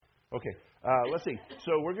Okay, let's see.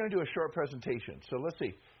 So we're going to do a short presentation. So let's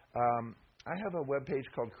see. I have a webpage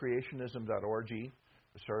called creationism.org. It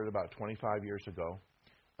started about 25 years ago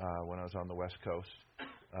when I was on the West Coast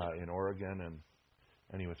in Oregon. And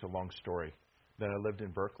anyway, it's a long story. Then I lived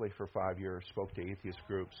in Berkeley for 5 years, spoke to atheist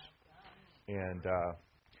groups, and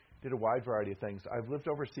did a wide variety of things. I've lived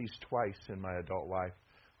overseas twice in my adult life.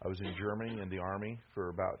 I was in Germany in the Army for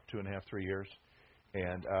about 2.5, 3 years.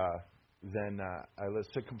 And then I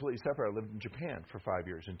lived completely separate. I lived in Japan for 5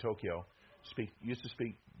 years in Tokyo. Used to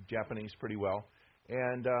speak Japanese pretty well.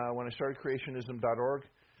 And when I started creationism.org,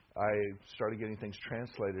 I started getting things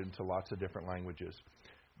translated into lots of different languages.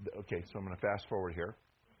 Okay, so I'm going to fast forward here.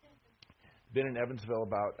 Been in Evansville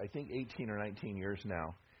about, I think, 18 or 19 years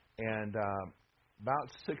now. And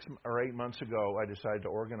about 6 or 8 months ago, I decided to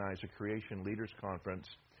organize a Creation Leaders Conference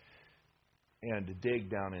and dig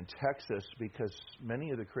down in Texas because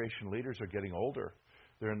many of the creation leaders are getting older.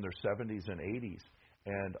 They're in their 70s and 80s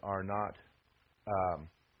and are not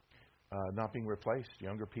being replaced.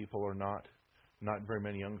 Younger people are not very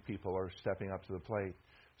many young people are stepping up to the plate.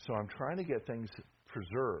 So I'm trying to get things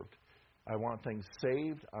preserved. I want things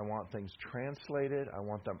saved. I want things translated. I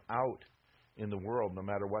want them out in the world, no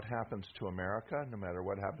matter what happens to America, no matter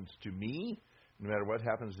what happens to me, no matter what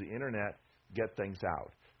happens to the internet, get things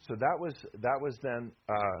out. So that was then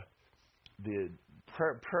the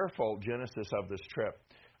prayerful genesis of this trip.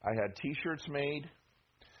 I had T-shirts made.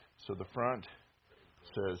 So the front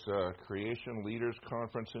says Creation Leaders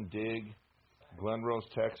Conference in Dig, Glen Rose,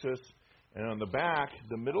 Texas, and on the back,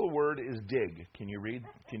 the middle word is dig. Can you read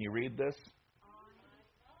this?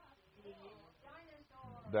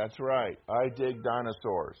 That's right. I dig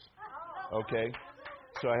dinosaurs. Okay.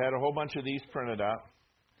 So I had a whole bunch of these printed up.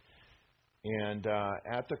 And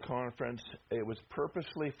at the conference, it was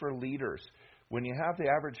purposely for leaders. When you have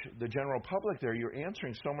the general public there, you're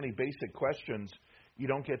answering so many basic questions, you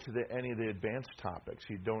don't get to any of the advanced topics.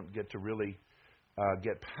 You don't get to really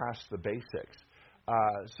get past the basics.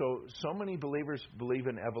 So many believers believe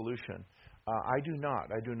in evolution. I do not.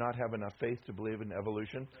 I do not have enough faith to believe in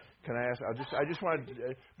evolution. Can I ask? I just want to,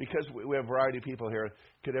 because we have a variety of people here.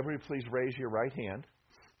 Could everybody please raise your right hand?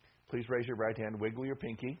 Please raise your right hand. Wiggle your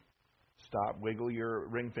pinky. Stop. Wiggle your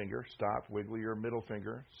ring finger. Stop. Wiggle your middle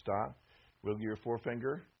finger. Stop. Wiggle your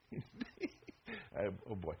forefinger.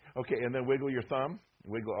 Oh boy. Okay, and then wiggle your thumb.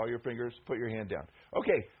 Wiggle all your fingers. Put your hand down.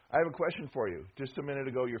 Okay, I have a question for you. Just a minute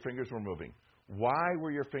ago, your fingers were moving. Why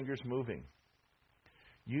were your fingers moving?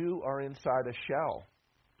 You are inside a shell.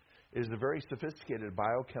 It is a very sophisticated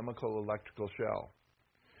biochemical electrical shell.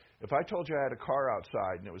 If I told you I had a car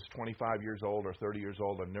outside and it was 25 years old or 30 years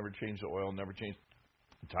old, I've never changed the oil, never changed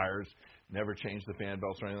the tires, never changed the fan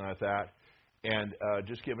belts or anything like that, and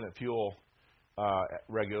just given it fuel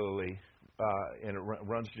regularly, and it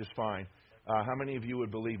runs just fine, how many of you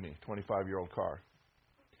would believe me, 25-year-old car?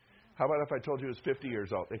 How about if I told you it was 50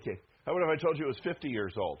 years old? Okay. How about if I told you it was 50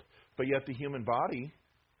 years old? But yet the human body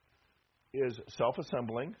is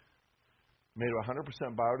self-assembling, made of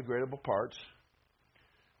 100% biodegradable parts,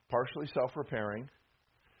 partially self-repairing.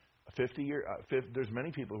 There's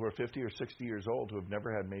many people who are 50 or 60 years old who have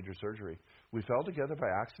never had major surgery. We fell together by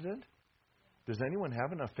accident? Does anyone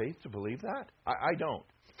have enough faith to believe that? I don't.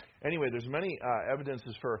 Anyway, there's many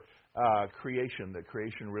evidences for creation, that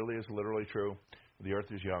creation really is literally true. The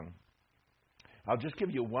earth is young. I'll just give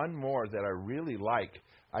you one more that I really like.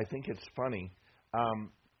 I think it's funny.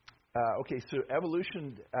 Okay, so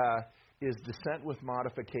evolution is descent with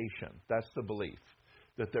modification. That's the belief,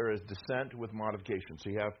 that there is descent with modification. So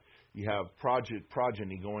you have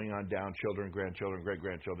progeny going on down, children, grandchildren,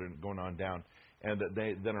 great-grandchildren going on down, and that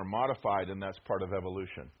they then are modified, and that's part of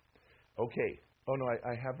evolution. Okay. Oh, no,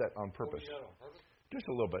 I have that on purpose. Oh, you got it on purpose? Just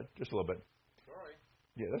a little bit. Sorry.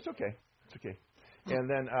 Yeah, that's okay. It's okay. And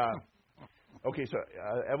then, okay, so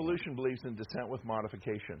evolution believes in descent with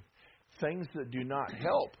modification. Things that do not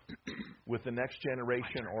help with the next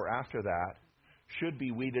generation or after that should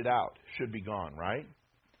be weeded out, should be gone, right?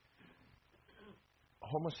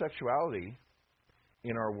 Homosexuality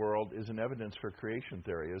in our world is an evidence for creation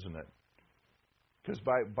theory, isn't it? Because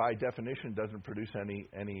by definition doesn't produce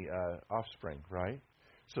any offspring, right?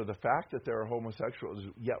 So the fact that there are homosexuals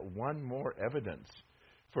is yet one more evidence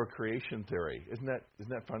for creation theory. Isn't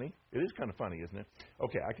that funny? It is kind of funny, isn't it?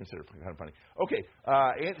 Okay, I consider it kind of funny. Okay,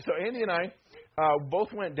 so Andy and I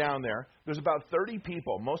both went down there. There's about 30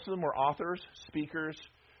 people. Most of them were authors, speakers,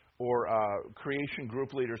 or creation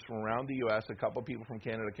group leaders from around the U.S. A couple of people from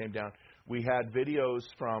Canada came down. We had videos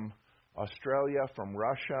from Australia, from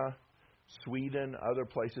Russia, Sweden, other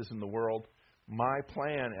places in the world. my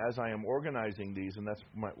plan as I am organizing these, and that's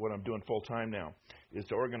what I'm doing full time now, is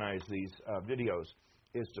to organize these videos,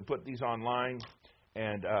 is to put these online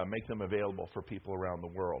and make them available for people around the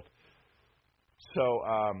world. So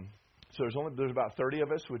there's about 30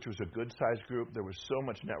 of us, which was a good sized group. There was so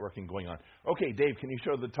much networking going on. Okay, Dave, can you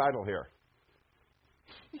show the title here?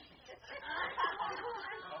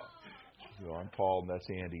 So I'm Paul, and that's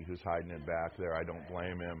Andy, who's hiding in back there. I don't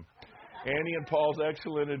blame him. Andy and Paul's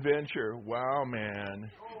Excellent Adventure. Wow, man.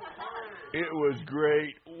 It was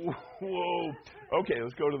great. Whoa. Okay,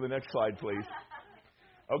 let's go to the next slide, please.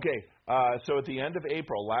 Okay, so at the end of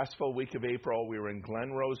April, last full week of April, we were in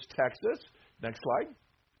Glen Rose, Texas. Next slide.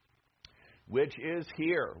 Which is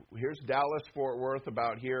here. Here's Dallas, Fort Worth,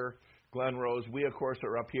 about here. Glen Rose. We, of course,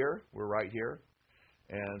 are up here. We're right here.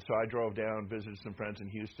 And so I drove down, visited some friends in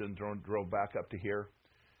Houston, drove back up to here,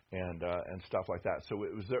 and stuff like that. So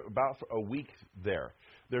it was there about a week there.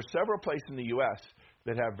 There's several places in the U.S.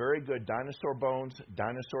 that have very good dinosaur bones,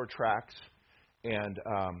 dinosaur tracks, and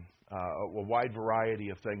a wide variety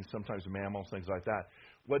of things, sometimes mammals, things like that.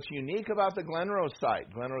 What's unique about the Glen Rose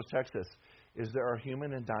site, Glen Rose, Texas, is there are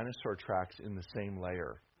human and dinosaur tracks in the same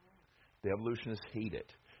layer. The evolutionists hate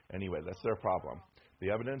it. Anyway, that's their problem. The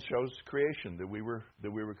evidence shows creation, that we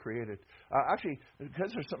were created. Actually,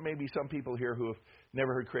 because there's maybe some people here who have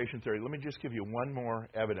never heard creation theory, let me just give you one more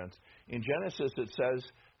evidence. In Genesis, it says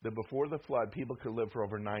that before the flood, people could live for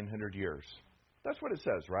over 900 years. That's what it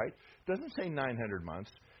says, right? It doesn't say 900 months.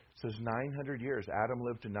 It says 900 years. Adam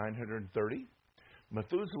lived to 930.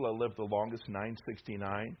 Methuselah lived the longest,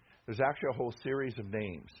 969. There's actually a whole series of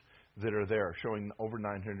names that are there showing over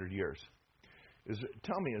 900 years.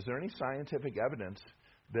 Tell me, is there any scientific evidence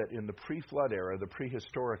that in the pre-flood era, the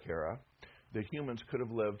prehistoric era, that humans could have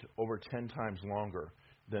lived over 10 times longer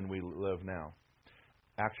than we live now?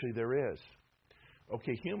 Actually, there is.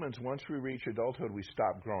 Okay, humans, once we reach adulthood, we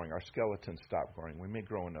stop growing. Our skeleton stop growing. We may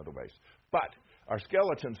grow in other ways. But our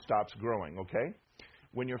skeleton stops growing, okay?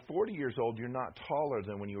 When you're 40 years old, you're not taller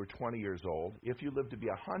than when you were 20 years old. If you live to be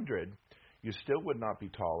 100, you still would not be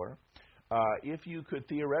taller. If you could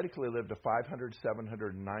theoretically live to 500,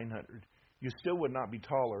 700, 900, you still would not be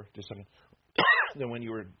taller than when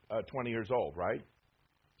you were 20 years old, right?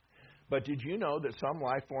 But did you know that some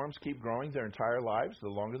life forms keep growing their entire lives? The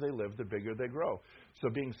longer they live, the bigger they grow. So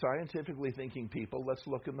being scientifically thinking people, let's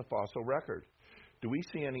look in the fossil record. Do we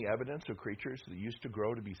see any evidence of creatures that used to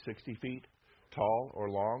grow to be 60 feet tall or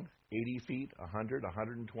long, 80 feet, 100,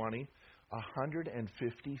 120,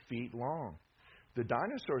 150 feet long? The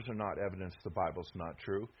dinosaurs are not evidence the Bible's not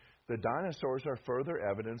true. The dinosaurs are further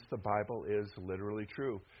evidence the Bible is literally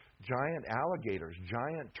true. Giant alligators,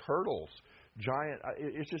 giant turtles,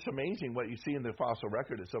 it's just amazing what you see in the fossil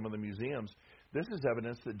record at some of the museums. This is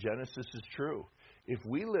evidence that Genesis is true. If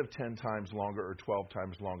we live 10 times longer or 12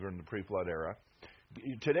 times longer in the pre-flood era,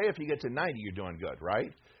 today if you get to 90, you're doing good,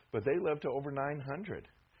 right? But they lived to over 900.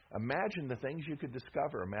 Imagine the things you could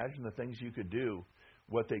discover. Imagine the things you could do,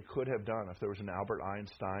 what they could have done if there was an Albert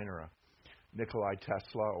Einstein or a Nikola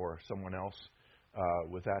Tesla or someone else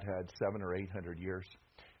with that had 700 or 800 years.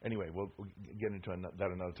 Anyway, we'll get into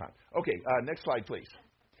that another time. Okay, next slide, please.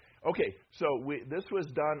 Okay, so this was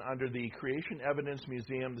done under the Creation Evidence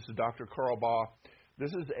Museum. This is Dr. Carl Baugh.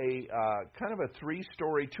 This is a kind of a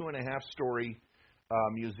 3-story, 2.5-story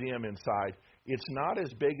museum inside. It's not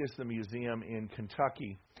as big as the museum in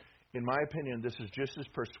Kentucky. In my opinion, this is just as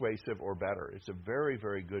persuasive or better. It's a very,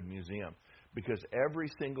 very good museum because every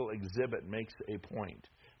single exhibit makes a point,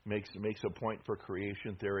 makes a point for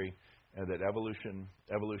creation theory and that evolution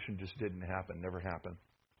just didn't happen, never happened.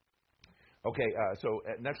 Okay, so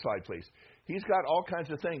next slide, please. He's got all kinds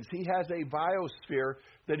of things. He has a biosphere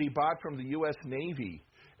that he bought from the U.S. Navy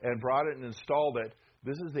and brought it and installed it.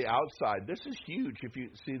 This is the outside. This is huge if you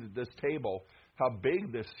see this table, how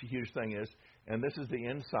big this huge thing is. And this is the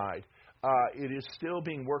inside. It is still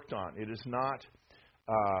being worked on. It is not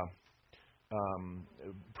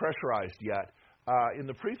pressurized yet. In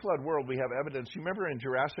the pre-flood world, we have evidence. You remember in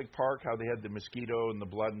Jurassic Park how they had the mosquito and the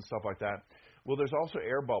blood and stuff like that? Well, there's also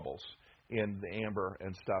air bubbles in the amber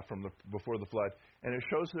and stuff from before the flood. And it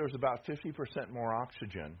shows there's about 50% more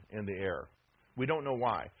oxygen in the air. We don't know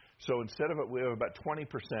why. So instead of it, we have about 20%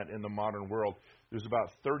 in the modern world. There's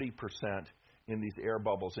about 30% in these air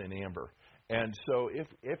bubbles in amber. And so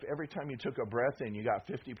if every time you took a breath in, you got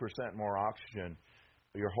 50% more oxygen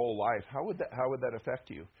your whole life, how would that affect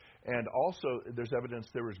you? And also, there's evidence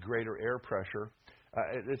there was greater air pressure.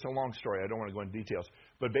 It's a long story. I don't want to go into details.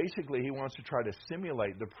 But basically, he wants to try to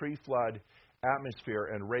simulate the pre-flood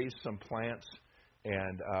atmosphere and raise some plants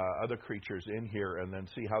and other creatures in here and then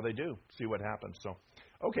see how they do, see what happens. So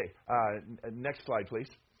Okay, next slide, please.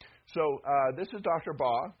 So this is Dr.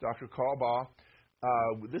 Baugh, Dr. Carl Baugh.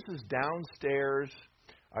 This is downstairs.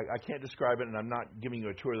 I can't describe it, and I'm not giving you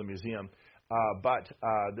a tour of the museum, but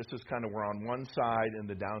this is kind of, we're on one side in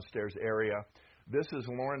the downstairs area. This is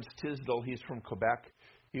Lawrence Tisdall. He's from Quebec.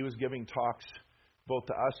 He was giving talks both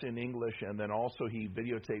to us in English, and then also he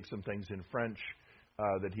videotaped some things in French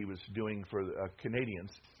that he was doing for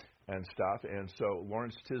Canadians and stuff. And so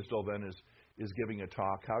Lawrence Tisdall then is giving a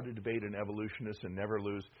talk, How to Debate an Evolutionist and Never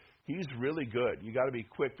Lose. He's really good. You got to be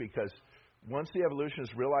quick, because once the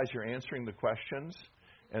evolutionists realize you're answering the questions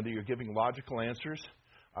and that you're giving logical answers,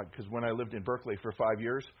 because when I lived in Berkeley for 5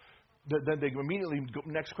 years, then they immediately go,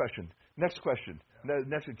 next question, next,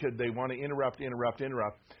 because they want to interrupt.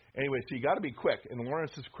 Anyway, so you got to be quick, and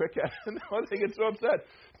Lawrence is quick at it, and they get so upset.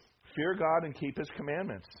 Fear God and keep His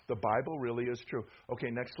commandments. The Bible really is true. Okay,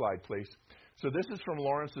 next slide, please. So this is from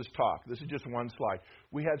Lawrence's talk. This is just one slide.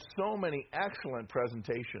 We had so many excellent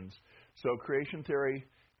presentations. So creation theory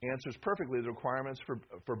answers perfectly the requirements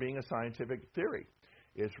for being a scientific theory.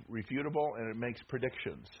 It's refutable, and it makes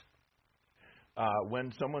predictions.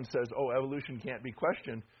 When someone says, oh, evolution can't be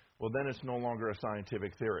questioned, well, then it's no longer a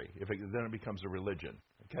scientific theory. Then it becomes a religion,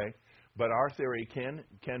 okay? But our theory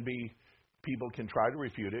can be, people can try to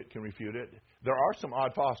refute it, can refute it. There are some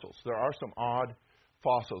odd fossils. There are some odd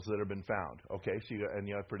fossils that have been found, okay? So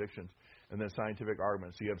you have predictions. And then scientific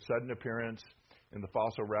arguments. So you have sudden appearance in the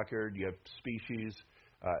fossil record. You have species,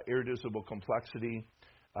 irreducible complexity.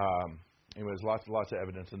 Anyways, lots of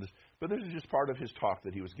evidence in this. But this is just part of his talk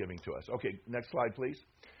that he was giving to us. Okay, next slide, please.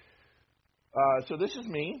 So this is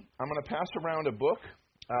me. I'm going to pass around a book.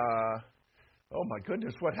 Oh, my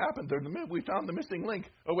goodness, what happened? We found the missing link.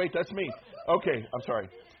 Oh, wait, that's me. Okay, I'm sorry.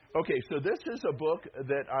 Okay, so this is a book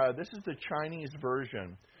that, this is the Chinese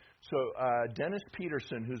version. So Dennis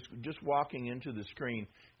Peterson, who's just walking into the screen,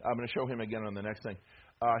 I'm going to show him again on the next thing.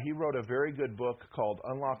 He wrote a very good book called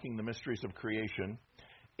Unlocking the Mysteries of Creation.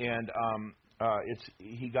 And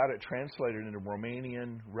he got it translated into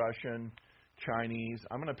Romanian, Russian, Chinese.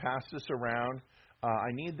 I'm going to pass this around.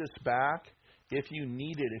 I need this back. If you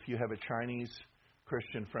need it, if you have a Chinese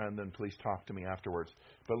Christian friend, then please talk to me afterwards.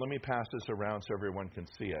 But let me pass this around so everyone can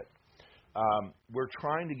see it. We're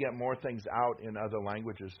trying to get more things out in other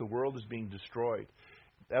languages. The world is being destroyed.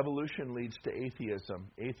 Evolution leads to atheism.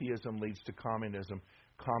 Atheism leads to communism.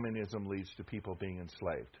 Communism leads to people being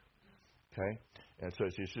enslaved. Okay? And so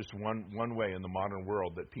it's just one way in the modern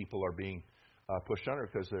world that people are being pushed under,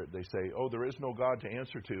 because they say, oh, there is no God to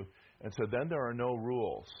answer to. And so then there are no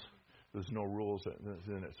rules. There's no rules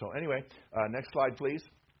in it. So anyway, next slide, please.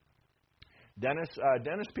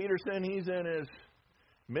 Dennis Peterson, he's in his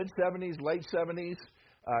mid-70s, late 70s.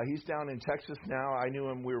 He's down in Texas now. I knew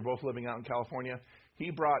him. We were both living out in California.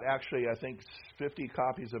 He brought actually, I think, 50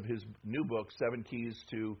 copies of his new book, 7 Keys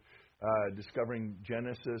to Discovering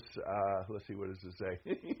Genesis. Let's see, what does it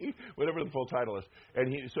say? Whatever the full title is.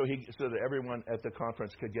 And so that everyone at the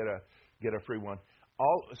conference could get a free one.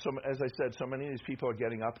 As I said, so many of these people are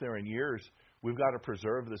getting up there in years. We've got to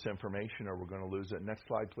preserve this information, or we're going to lose it. Next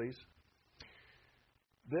slide, please.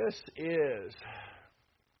 This is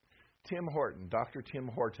Tim Horton, Dr. Tim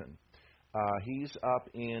Horton. He's up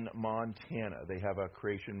in Montana. They have a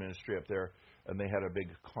creation ministry up there, and they had a big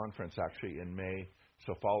conference actually in May.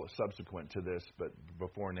 So subsequent to this, but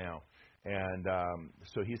before now. And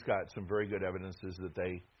so he's got some very good evidences that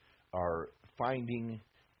they are finding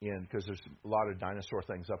because there's a lot of dinosaur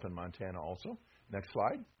things up in Montana also. Next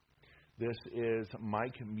slide. This is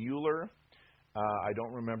Mike Mueller. I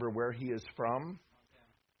don't remember where he is from. Montana.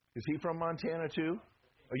 Is he from Montana too?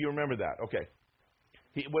 Oh, you remember that. Okay.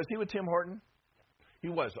 Was he with Tim Horton? He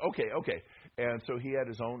was. Okay. And so he had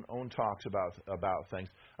his own talks about things.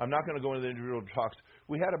 I'm not going to go into the individual talks.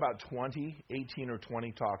 We had about 18 or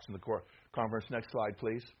 20 talks in the conference. Next slide,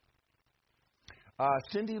 please.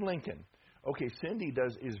 Cindy Lincoln. Okay, Cindy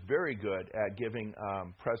is very good at giving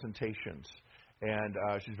presentations, and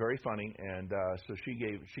she's very funny. And so she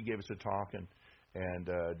gave us a talk and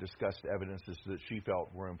discussed evidences that she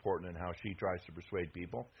felt were important and how she tries to persuade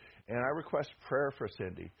people. And I request prayer for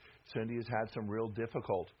Cindy. Cindy has had some real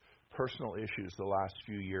difficult personal issues the last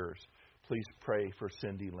few years. Please pray for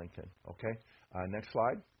Cindy Lincoln. Okay? Next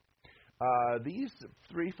slide. These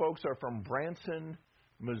 3 folks are from Branson,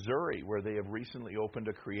 Missouri, where they have recently opened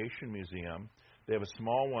a creation museum. They have a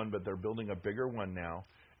small one, but they're building a bigger one now.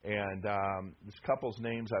 And this couple's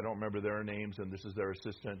names, I don't remember their names, and this is their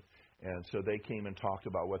assistant. And so they came and talked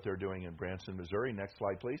about what they're doing in Branson, Missouri. Next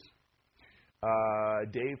slide, please.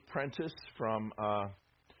 Dave Prentice from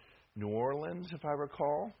New Orleans, if I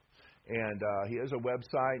recall. And he has a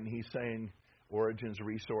website, and he's saying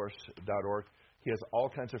originsresource.org. He has all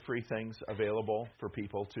kinds of free things available for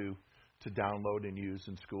people to download and use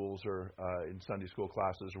in schools or in Sunday school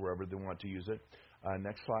classes or wherever they want to use it.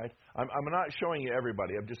 Next slide. I'm not showing you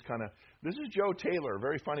everybody. I'm just kind of, this is Joe Taylor, a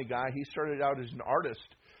very funny guy. He started out as an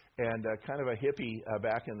artist and kind of a hippie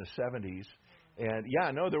back in the 70s. And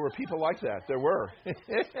yeah, no, there were people like that. There were.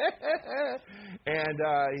 And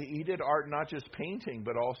he did art, not just painting,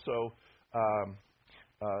 but also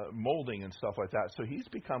molding and stuff like that. So he's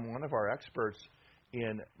become one of our experts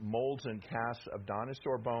in molds and casts of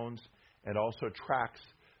dinosaur bones and also tracks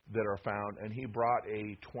that are found. And he brought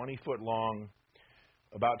a 20-foot long,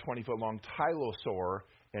 about 20-foot long tylosaur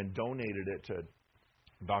and donated it to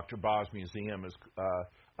Dr. Ba's museum.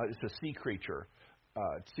 It's a sea creature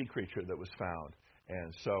that was found.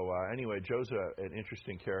 And so anyway, Joe's an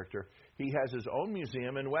interesting character. He has his own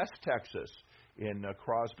museum in West Texas, in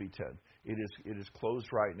Crosbyton. It is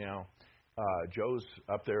closed right now. Joe's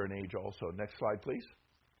up there in age also. Next slide, please.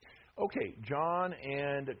 Okay, John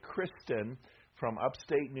and Kristen from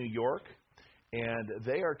upstate New York, and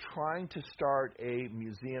they are trying to start a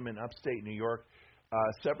museum in upstate New York.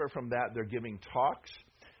 Separate from that, they're giving talks,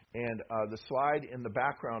 and the slide in the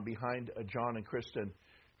background behind John and Kristen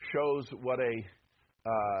shows what a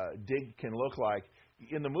dig can look like.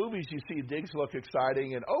 In the movies, you see digs look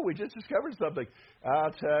exciting, and, oh, we just discovered something.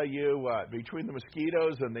 I'll tell you what, between the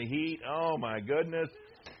mosquitoes and the heat, oh, my goodness,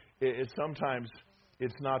 sometimes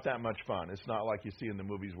it's not that much fun. It's not like you see in the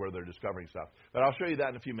movies where they're discovering stuff. But I'll show you that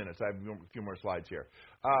in a few minutes. I have a few more slides here.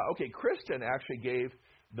 Okay, Kristen actually gave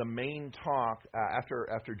the main talk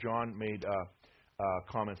after John made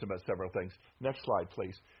comments about several things. Next slide,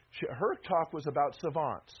 please. Her talk was about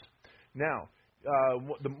savants. Now,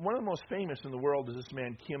 one of the most famous in the world is this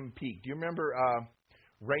man, Kim Peek. Do you remember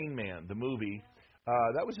Rain Man, the movie?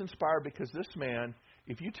 That was inspired because this man,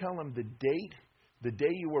 if you tell him the day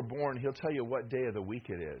you were born, he'll tell you what day of the week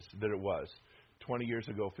it is, that it was. 20 years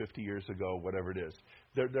ago, 50 years ago, whatever it is.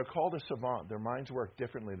 They're called a savant. Their minds work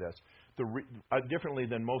differently differently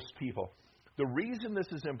than most people. The reason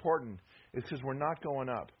this is important is because we're not going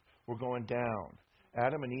up. We're going down.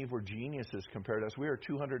 Adam and Eve were geniuses compared to us. We are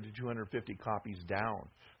 200 to 250 copies down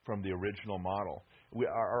from the original model.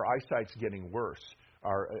 Our eyesight's getting worse.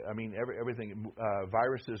 Everything.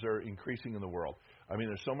 Viruses are increasing in the world.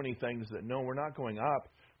 There's so many things that, no, we're not going up.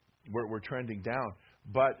 We're trending down.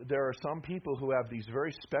 But there are some people who have these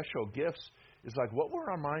very special gifts. It's like, what were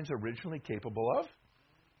our minds originally capable of?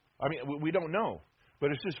 We don't know.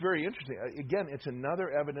 But it's just very interesting. Again, it's another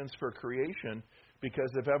evidence for creation, because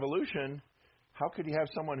of evolution, how could you have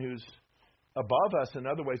someone who's above us in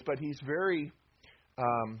other ways, but he's very,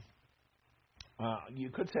 you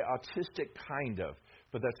could say autistic kind of,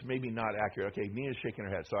 but that's maybe not accurate. Okay, Nina's shaking her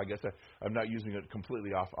head, so I guess I'm not using it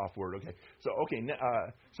completely off word. Okay,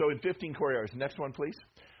 so in 15 core areas. Next one, please.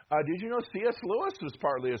 Did you know C.S. Lewis was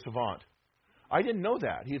partly a savant? I didn't know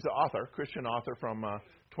that. He's an author, Christian author from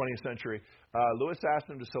 20th century. Lewis asked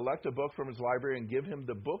him to select a book from his library and give him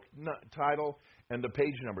the book title and the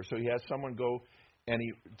page number. So he has someone go and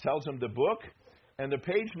he tells him the book and the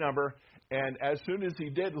page number, and as soon as he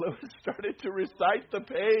did, Lewis started to recite the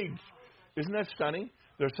page. Isn't that stunning?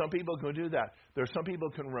 There's some people who can do that. There's some people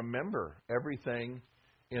who can remember everything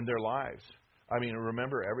in their lives.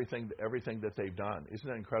 Remember everything that they've done. Isn't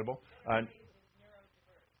that incredible?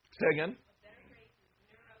 Say again?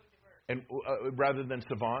 And rather than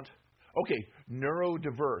savant? Okay,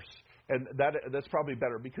 neurodiverse. And that's probably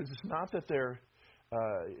better, because it's not that they're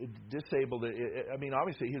disabled.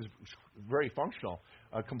 Obviously he's very functional,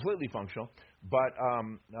 completely functional. But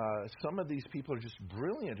some of these people are just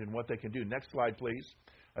brilliant in what they can do. Next slide, please.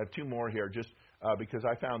 I have two more here, just because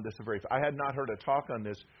I found this I had not heard a talk on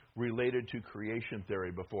this related to creation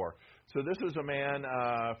theory before. So this was a man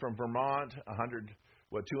from Vermont,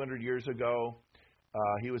 200 years ago.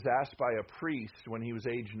 He was asked by a priest when he was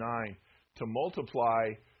age 9 to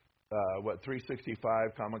multiply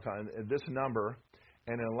 365 this number,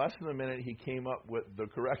 and in less than a minute he came up with the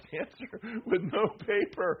correct answer with no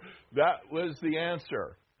paper. That was the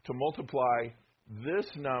answer, to multiply this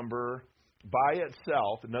number by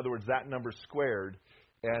itself, in other words, that number squared,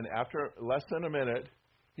 and after less than a minute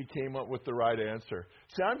he came up with the right answer.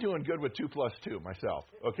 See, I'm doing good with 2 plus 2 myself,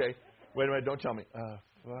 okay? Wait a minute, don't tell me.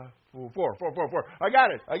 4. I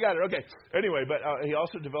got it. Okay. Anyway, but he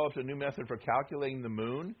also developed a new method for calculating the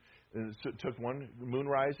moon. It took one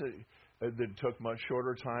moonrise that took much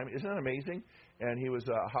shorter time. Isn't that amazing? And he was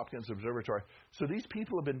at Hopkins Observatory. So these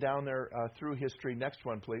people have been down there through history. Next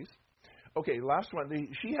one, please. Okay, last one.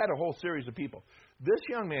 She had a whole series of people. This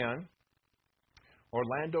young man,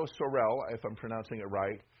 Orlando Sorrell, if I'm pronouncing it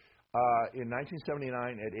right, In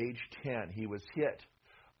 1979, at age 10, he was hit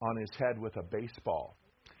on his head with a baseball.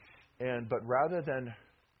 But rather than,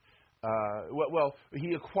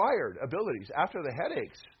 he acquired abilities after the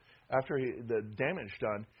headaches, after the damage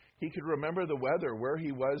done. He could remember the weather, where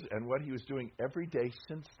he was, and what he was doing every day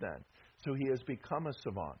since then. So he has become a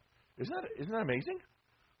savant. Isn't that amazing?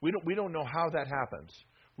 We don't know how that happens.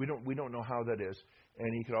 We don't know how that is.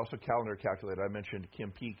 And he could also calendar calculate. I mentioned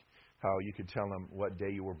Kim Peek, how you could tell him what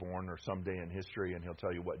day you were born or some day in history, and he'll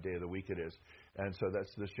tell you what day of the week it is. And so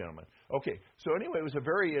that's this gentleman. Okay, so anyway, it was a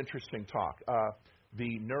very interesting talk.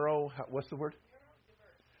 What's the word?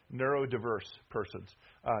 Neurodiverse persons.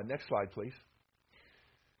 Next slide, please.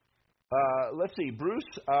 Let's see.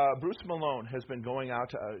 Bruce Malone has been going out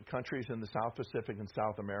to countries in the South Pacific and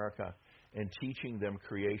South America and teaching them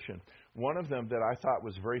creation. One of them that I thought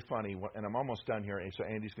was very funny, and I'm almost done here, so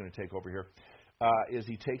Andy's going to take over here, is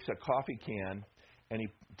he takes a coffee can and he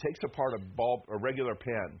takes apart a regular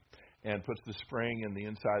pen and puts the spring and the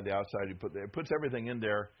inside, the outside. He puts everything in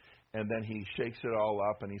there, and then he shakes it all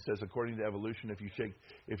up. And he says, according to evolution,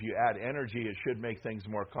 if you add energy, it should make things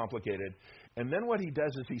more complicated. And then what he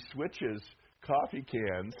does is he switches coffee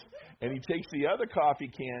cans, and he takes the other coffee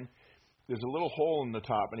can. There's a little hole in the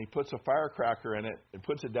top, and he puts a firecracker in it and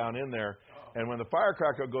puts it down in there. And when the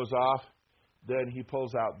firecracker goes off, then he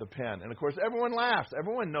pulls out the pen. And, of course, everyone laughs.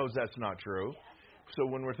 Everyone knows that's not true. So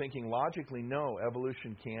when we're thinking logically, no,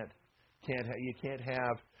 evolution you can't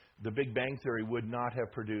have, the Big Bang Theory would not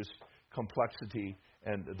have produced complexity,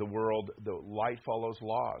 and the light follows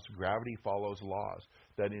laws. Gravity follows laws.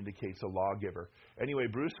 That indicates a lawgiver. Anyway,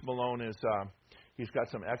 Bruce Malone he's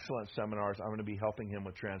got some excellent seminars. I'm going to be helping him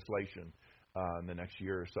with translation in the next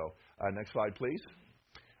year or so. Next slide, please.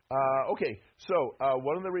 Okay, so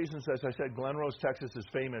one of the reasons, as I said, Glen Rose, Texas is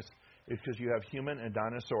famous is because you have human and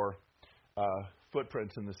dinosaur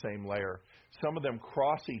footprints in the same layer. Some of them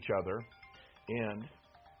cross each other, and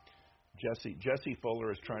Jesse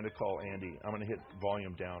Fuller is trying to call Andy. I'm going to hit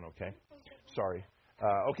volume down, okay? Sorry.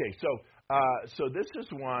 Okay, so this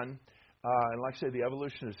is one, and like I say, the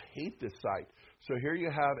evolutionists hate this site. So here you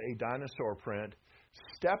have a dinosaur print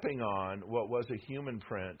stepping on what was a human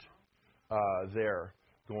print there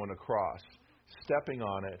going across, stepping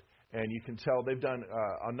on it, and you can tell they've done,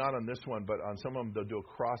 not on this one, but on some of them they'll do a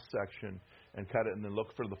cross-section and cut it and then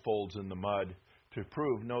look for the folds in the mud to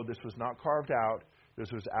prove, no, this was not carved out.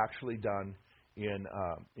 This was actually done in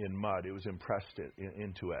mud. It was impressed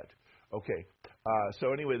into it. Okay.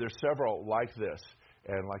 So anyway, there's several like this,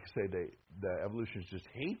 and like I say, the evolutionists just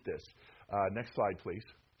hate this. Next slide, please.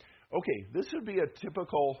 Okay, this would be a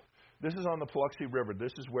typical. This is on the Paluxy River.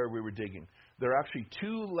 This is where we were digging. There are actually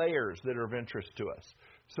two layers that are of interest to us.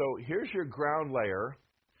 So here's your ground layer.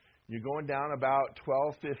 You're going down about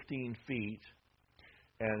 12, 15 feet,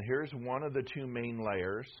 and here's one of the two main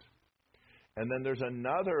layers. And then there's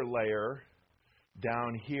another layer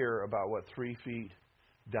down here about, 3 feet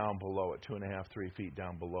down below it, 2.5, 3 feet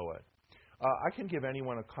down below it. I can give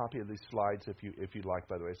anyone a copy of these slides if you'd like,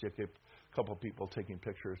 by the way. So if you have a couple of people taking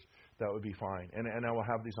pictures, that would be fine. And I will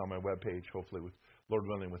have these on my webpage, hopefully, with Lord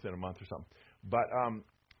willing, within a month or something. But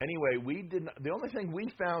anyway, the only thing we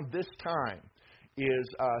found this time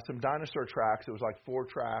is some dinosaur tracks. It was like 4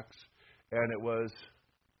 tracks, and it was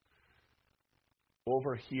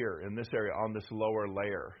over here in this area on this lower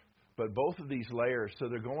layer. But both of these layers, so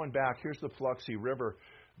they're going back. Here's the Paluxy River.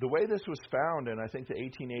 The way this was found in, I think, the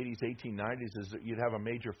 1880s, 1890s, is that you'd have a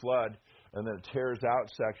major flood, and then it tears out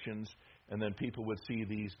sections, and then people would see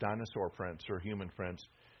these dinosaur prints or human prints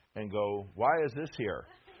and go, why is this here?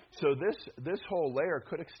 So this whole layer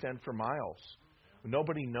could extend for miles.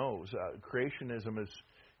 Nobody knows. Creationism is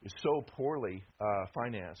so poorly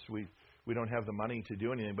financed. We don't have the money to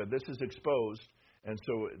do anything, but this is exposed, and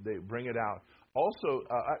so they bring it out. Also, you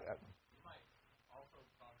might also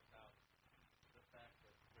talk about the fact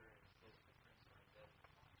that very close to prints are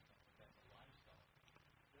embedded in limestone.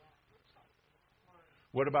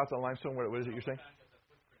 What about the limestone? What is it you're saying? The fact that the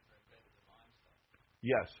footprints are embedded in limestone.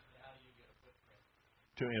 Yes. How do you get a footprint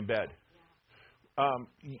to embed?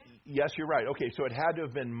 Yes, you're right. Okay, so it had to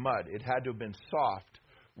have been mud. It had to have been soft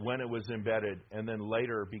when it was embedded, and then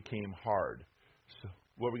later became hard. So,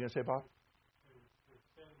 what were we going to say, Bob?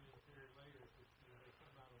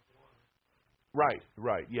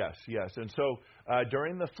 Right, yes. And so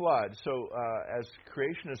during the flood, as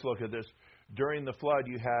creationists look at this, during the flood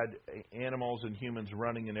you had animals and humans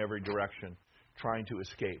running in every direction, trying to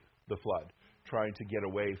escape the flood, trying to get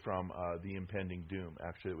away from the impending doom,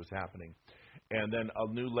 actually, that was happening. And then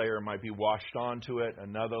a new layer might be washed onto it,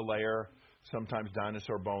 another layer. Sometimes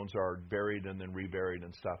dinosaur bones are buried and then reburied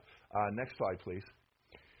and stuff. Next slide, please.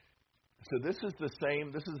 So this is the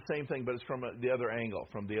same. This is the same thing, but it's from the other angle,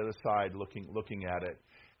 from the other side, looking at it.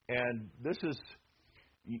 And this is,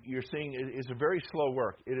 you're seeing, it's a very slow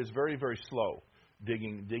work. It is very, very slow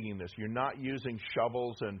digging this. You're not using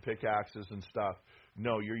shovels and pickaxes and stuff.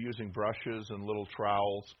 No, you're using brushes and little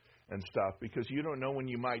trowels and stuff because you don't know when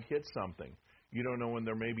you might hit something. You don't know when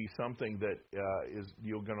there may be something that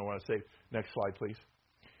you're going to want to save. Next slide, please.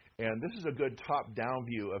 And this is a good top-down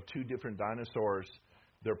view of two different dinosaurs,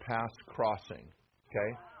 their paths crossing,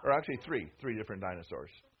 okay? Or actually three different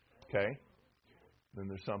dinosaurs, okay? Then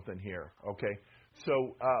there's something here, okay?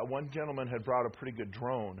 So one gentleman had brought a pretty good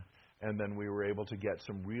drone, and then we were able to get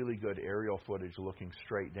some really good aerial footage looking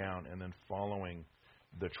straight down and then following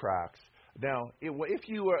the tracks. Now, if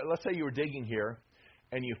you were, let's say you were digging here,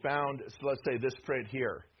 and you found, so let's say this print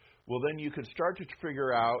here, well, then you could start to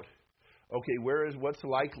figure out, okay, what's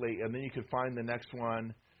likely, and then you could find the next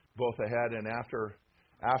one both ahead and after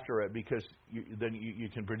it, because then you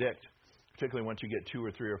can predict, particularly once you get 2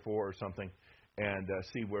 or 3 or 4 or something, and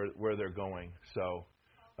see where they're going. So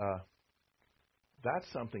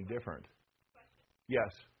that's something different.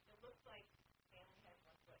 Yes. It looks like family had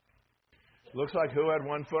 1 foot. Looks like who had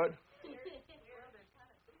 1 foot?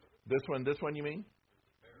 This one you mean?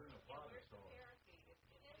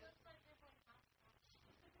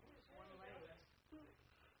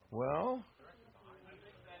 Well,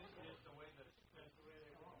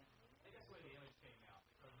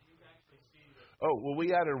 oh, well,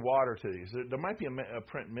 we added water to these. There might be a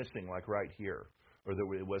print missing, like right here, or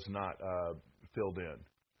that it was not filled in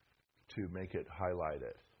to make it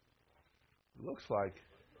highlighted. Looks like.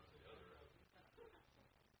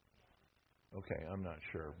 Okay, I'm not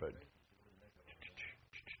sure, but.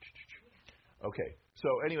 Okay, so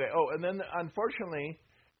anyway, and then unfortunately,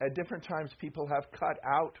 at different times, people have cut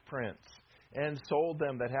out prints and sold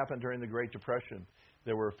them. That happened during the Great Depression.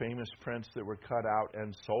 There were famous prints that were cut out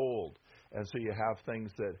and sold. And so you have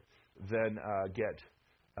things that then get,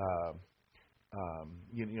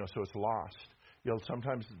 so it's lost.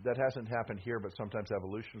 Sometimes that hasn't happened here, but sometimes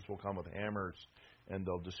evolutionists will come with hammers and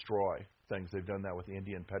they'll destroy things. They've done that with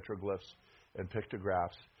Indian petroglyphs and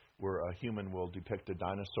pictographs, where a human will depict a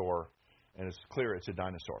dinosaur, and it's clear it's a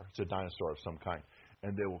dinosaur. It's a dinosaur of some kind.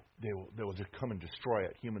 And they will just come and destroy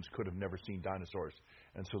it. Humans could have never seen dinosaurs,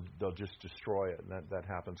 and so they'll just destroy it. And that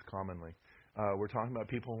happens commonly. We're talking about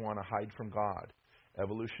people who want to hide from God.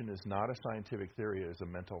 Evolution is not a scientific theory; it is a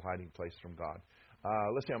mental hiding place from God.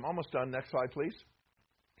 Let's see. I'm almost done. Next slide, please.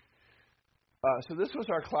 So this was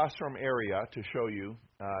our classroom area to show you,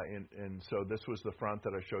 and so this was the front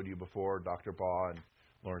that I showed you before. Dr. Baugh and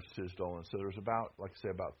Lawrence Tisdall, and so there was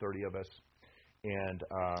about 30 of us, and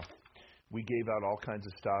we gave out all kinds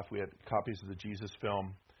of stuff. We had copies of the Jesus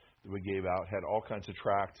film that we gave out, had all kinds of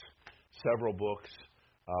tracts, several books,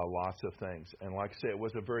 lots of things. And like I say, it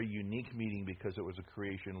was a very unique meeting because it was a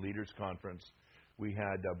Creation Leaders Conference. We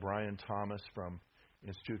had Brian Thomas from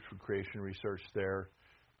Institute for Creation Research there.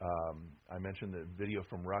 I mentioned the video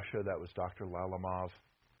from Russia. That was Dr. Lalamov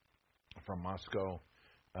from Moscow.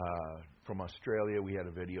 From Australia, we had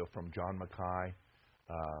a video from John Mackay.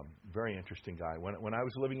 Very interesting guy. When I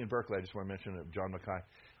was living in Berkeley, I just want to mention John Mackay.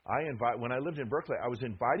 When I lived in Berkeley, I was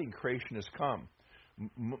inviting creationists come.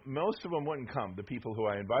 Most of them wouldn't come, the people who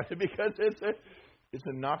I invited, because it's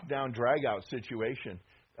a knockdown, drag-out situation.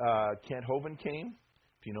 Kent Hovind came.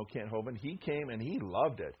 If you know Kent Hovind, he came and he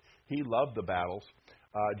loved it. He loved the battles.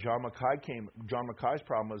 John Mackay came. John Mackay's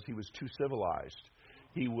problem was he was too civilized.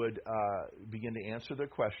 He would begin to answer their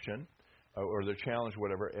question or their challenge,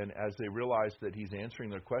 whatever, and as they realized that he's answering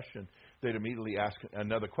their question, they'd immediately ask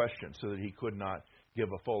another question so that he could not give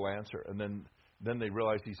a full answer. And then they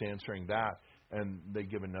realized he's answering that, and they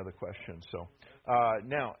give another question. So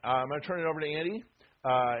now I'm going to turn it over to Andy.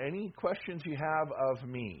 Any questions you have of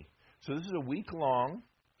me? So this is a week long,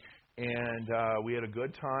 and we had a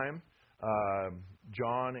good time.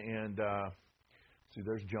 John and see,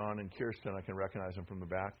 there's John and Kirsten. I can recognize them from the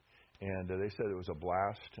back. And they said it was a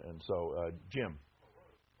blast. And so, Jim.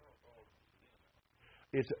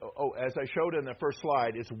 As I showed in the first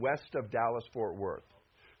slide, it's west of Dallas-Fort Worth.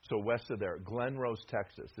 So west of there. Glen Rose,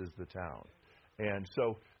 Texas is the town. And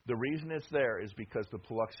so the reason it's there is because the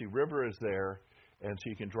Paluxy River is there, and so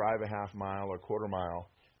you can drive a half mile or quarter mile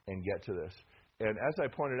and get to this. And as I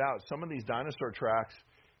pointed out, some of these dinosaur tracks,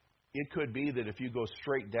 it could be that if you go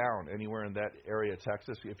straight down anywhere in that area of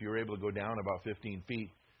Texas, if you're able to go down about 15 feet,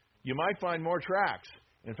 you might find more tracks.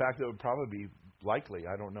 In fact, it would probably be likely.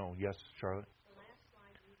 I don't know. Yes, Charlotte? The last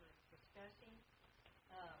slide we were discussing,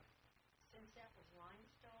 since that was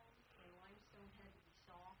limestone, and limestone had to be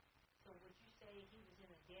soft, so would you say he was in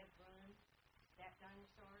a dead run, that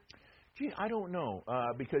dinosaur? Gee, I don't know,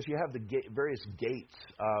 because you have the various gates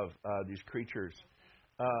of these creatures.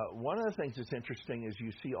 One of the things that's interesting is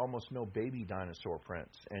you see almost no baby dinosaur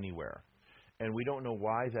prints anywhere. And we don't know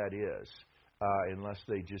why that is, unless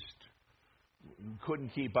they just couldn't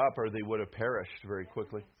keep up or they would have perished very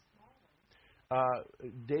quickly.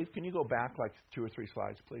 Dave, can you go back like 2 or 3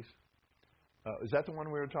 slides, please? Is that the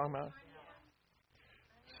one we were talking about?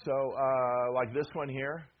 So, like this one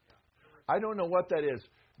here? I don't know what that is.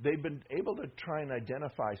 They've been able to try and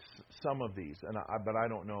identify some of these, but I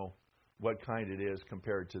don't know what kind it is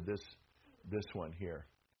compared to this one here.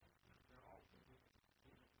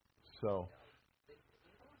 So.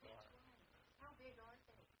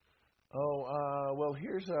 Oh, well,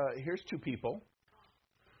 here's 2 people.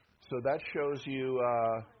 So that shows you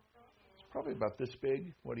it's probably about this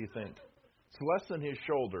big. What do you think? It's less than his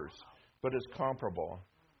shoulders, but it's comparable.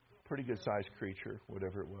 Pretty good sized creature,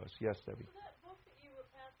 whatever it was. Yes, Debbie. So that book that you were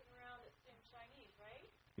passing around that's in Chinese, right?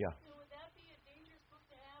 Yeah. So would that be a dangerous book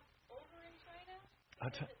to have over in China?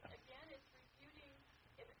 Because again, it's refuting.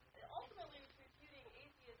 Ultimately, it's refuting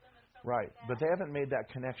atheism and stuff right, like that. but they haven't made that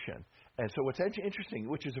connection. And so what's interesting,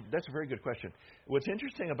 that's a very good question. What's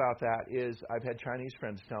interesting about that is I've had Chinese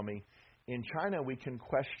friends tell me, in China we can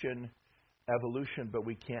question evolution, but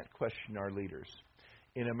we can't question our leaders.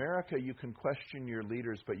 In America, you can question your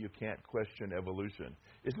leaders, but you can't question evolution.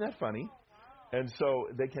 Isn't that funny? Oh, wow. And so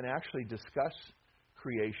they can actually discuss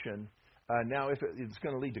creation. Now, if it's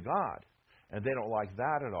going to lead to God, and they don't like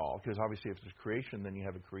that at all, because obviously if it's creation, then you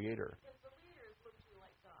have a creator. Because the leaders look to you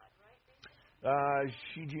like God, right?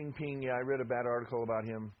 Xi Jinping, yeah, I read a bad article about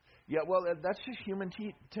him. Yeah, well, that's just human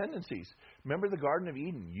tendencies. Remember the Garden of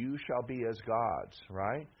Eden, you shall be as gods,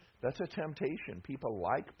 right? That's a temptation. People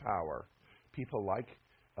like power. People like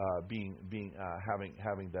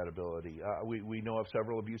having that ability. We know of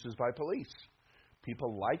several abuses by police.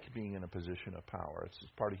 People like being in a position of power. It's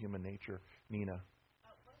just part of human nature. Nina.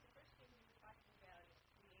 One of the first things you were talking about is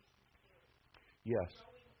creation theory. Yes.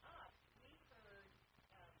 Growing up, we heard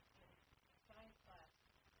in science class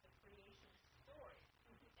the creation story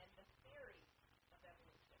and the theory of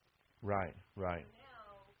evolution. Right, right.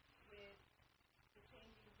 Now, with the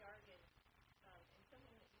changing jargon, and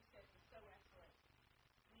something that you said was so excellent,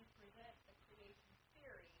 we present the creation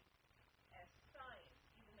theory as science,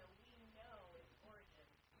 even though we know its origin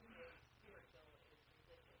is spiritual, is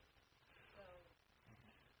religious. So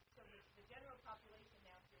the general population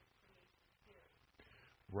now hears creation theory.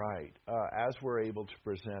 Right. As we're able to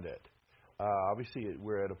present it. Obviously,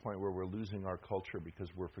 we're at a point where we're losing our culture because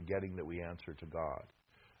we're forgetting that we answer to God.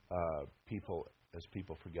 As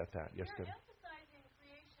people forget that. Yes, You're Debbie? emphasizing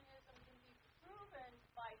creationism can be proven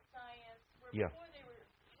by science, where Yeah. before they were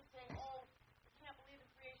just saying, oh, you can't believe in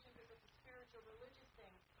creation because it's a spiritual, religious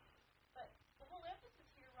thing. But the whole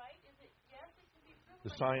emphasis here, right, is that, yes, it can be proven.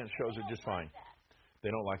 The science shows it just fine. That.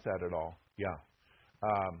 They don't like that at all. Yeah.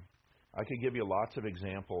 I could give you lots of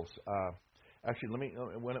examples. Actually,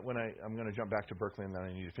 I'm going to jump back to Berkeley, and then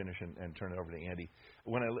I need to finish and turn it over to Andy.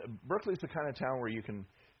 Berkeley's the kind of town where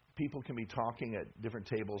people can be talking at different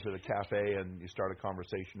tables at a cafe, and you start a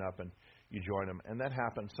conversation up, and you join them. And that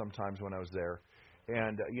happened sometimes when I was there.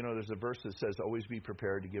 And, there's a verse that says, always be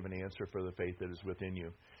prepared to give an answer for the faith that is within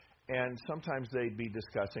you. And sometimes they'd be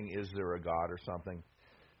discussing, is there a God or something?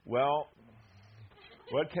 Well,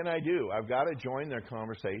 what can I do? I've got to join their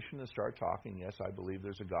conversation and start talking. Yes, I believe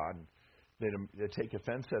there's a God. And they'd take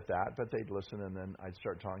offense at that, but they'd listen, and then I'd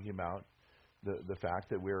start talking about the fact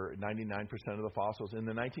that we're 99% of the fossils. In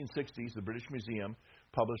the 1960s, the British Museum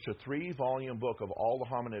published a 3-volume book of all the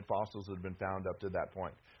hominid fossils that had been found up to that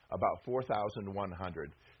point, about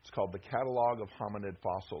 4,100. It's called the Catalog of Hominid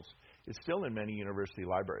Fossils. It's still in many university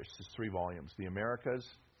libraries. It's 3 volumes. The Americas,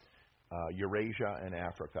 Eurasia, and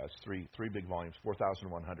Africa. It's three big volumes,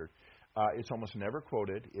 4,100. It's almost never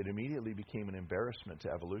quoted. It immediately became an embarrassment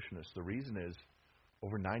to evolutionists. The reason is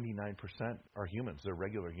over 99% are humans. They're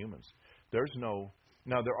regular humans. There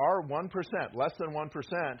are 1%, less than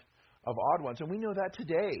 1% of odd ones, and we know that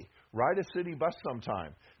today. Ride a city bus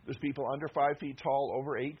sometime. There's people under 5 feet tall,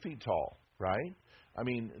 over 8 feet tall, right? I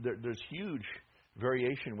mean, there's huge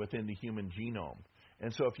variation within the human genome.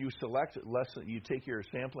 And so if you select you take your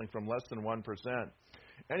sampling from less than 1%.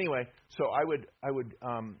 Anyway, so I would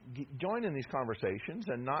join in these conversations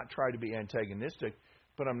and not try to be antagonistic,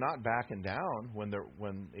 but I'm not backing down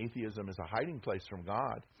when atheism is a hiding place from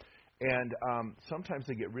God. And sometimes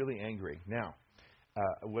they get really angry. Now,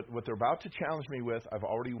 what they're about to challenge me with, I've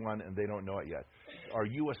already won, and they don't know it yet. Are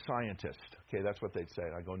you a scientist? Okay, that's what they'd say.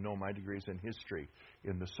 I go, no, my degree's in history,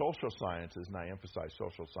 in the social sciences, and I emphasize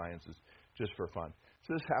social sciences just for fun.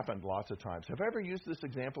 So this happened lots of times. Have I ever used this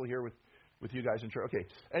example here with you guys in church? Okay.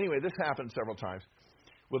 Anyway, this happened several times.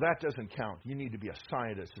 Well, that doesn't count. You need to be a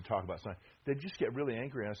scientist to talk about science. They just get really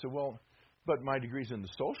angry. And I said, well, but my degree's in the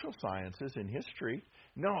social sciences, in history.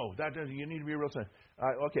 No, that doesn't. You need to be a real scientist.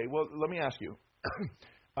 Okay, well, let me ask you.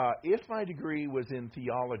 If my degree was in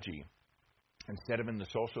theology instead of in the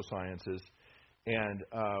social sciences, and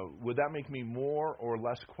would that make me more or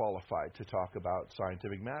less qualified to talk about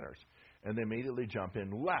scientific matters? And they immediately jump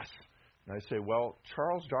in, less. And I say, well,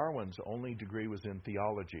 Charles Darwin's only degree was in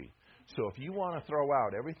theology. So if you want to throw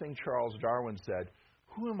out everything Charles Darwin said,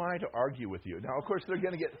 who am I to argue with you? Now, of course, they're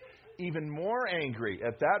going to get even more angry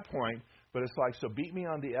at that point, but it's like, so beat me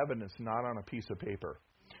on the evidence, not on a piece of paper.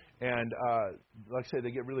 And like I say,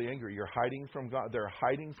 they get really angry. You're hiding from God. They're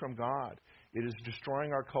hiding from God. It is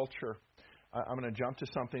destroying our culture. I'm going to jump to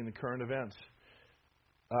something in the current events.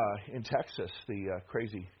 In Texas, the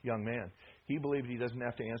crazy young man, he believed he doesn't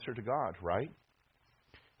have to answer to God, right?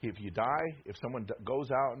 If you die, if someone goes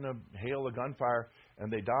out in a hail of gunfire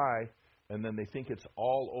and they die, and then they think it's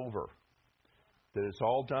all over, that it's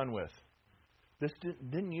all done with. This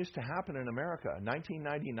didn't used to happen in America.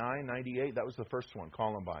 1999, 98, that was the first one,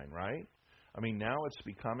 Columbine, right? I mean, now it's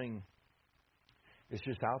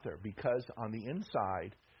just out there. Because on the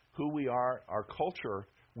inside, who we are, our culture,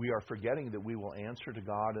 we are forgetting that we will answer to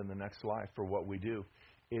God in the next life for what we do.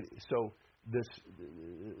 So this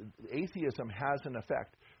atheism has an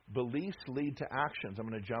effect. Beliefs lead to actions. I'm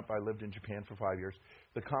going to jump. I lived in Japan for 5 years.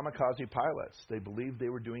 The kamikaze pilots, they believed they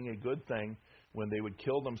were doing a good thing when they would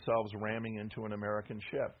kill themselves ramming into an American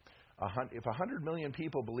ship. If 100 million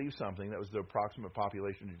people believe something, that was the approximate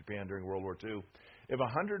population of Japan during World War II. If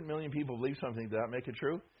 100 million people believe something, does that make it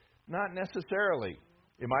true? Not necessarily.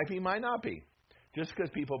 It might be, might not be. Just because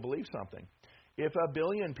people believe something. If 1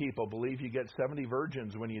 billion people believe you get 70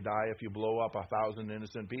 virgins when you die if you blow up 1,000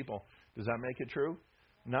 innocent people, does that make it true?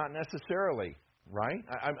 Not necessarily, right?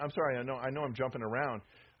 I'm sorry, I know I'm jumping around,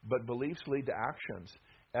 but beliefs lead to actions.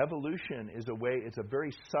 Evolution is a way, it's a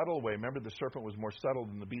very subtle way. Remember, the serpent was more subtle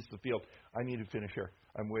than the beast of the field. I need to finish here.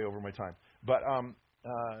 I'm way over my time. But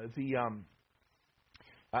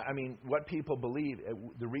what people believe,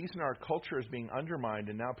 the reason our culture is being undermined,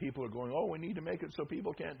 and now people are going, oh, we need to make it so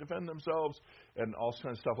people can't defend themselves, and all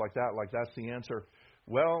kinds of stuff like that, like that's the answer.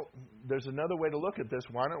 Well, there's another way to look at this.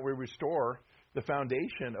 Why don't we restore the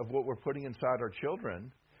foundation of what we're putting inside our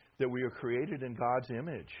children, that we are created in God's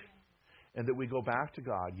image, and that we go back to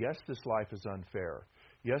God. Yes, this life is unfair.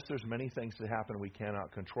 Yes, there's many things that happen we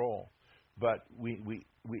cannot control, but we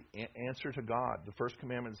answer to God. The first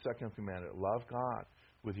commandment, the second commandment, love God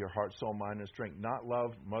with your heart, soul, mind, and strength. Not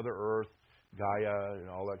love Mother Earth, Gaia, and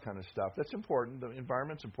all that kind of stuff. That's important. The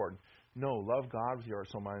environment's important. No, love God with your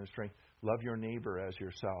heart, soul, mind, and strength. Love your neighbor as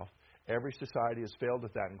yourself. Every society has failed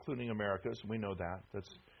at that, including America's. We know that. That's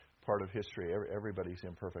part of history. Everybody's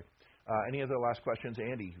imperfect. Any other last questions?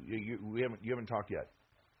 Andy, you haven't talked yet.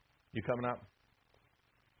 You coming up?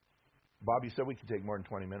 Bob, you said we could take more than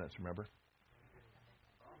 20 minutes, remember?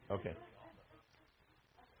 Okay.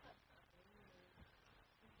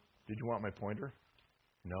 Did you want my pointer?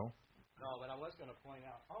 No? No, but I was going to point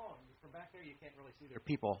out, from back there you can't really see their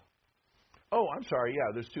people. Oh, I'm sorry.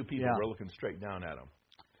 Yeah, there's two people. Yeah. We're looking straight down at them.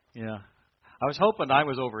 Yeah. I was hoping I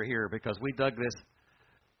was over here because we dug this,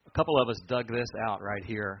 a couple of us dug this out right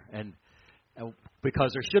here, and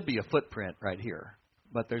because there should be a footprint right here,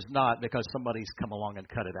 but there's not because somebody's come along and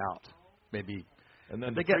cut it out. Maybe. And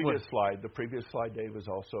then the previous slide, Dave, is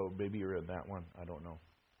also, maybe you're in that one. I don't know.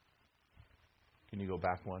 Can you go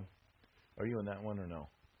back one? Are you in that one or no?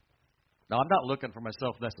 No, I'm not looking for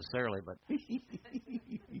myself necessarily, but.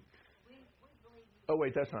 Oh,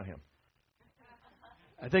 wait, that's not him.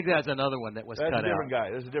 I think that's another one that was cut out.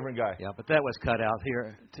 That's a different guy. Yeah, but that was cut out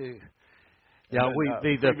here too. Yeah,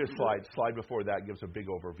 the previous slide before that gives a big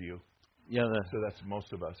overview. Yeah, so that's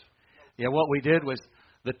most of us. Yeah, what we did was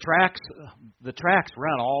the tracks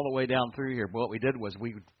run all the way down through here. But what we did was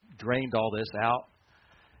we drained all this out,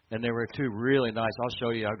 and there were two really nice. I'll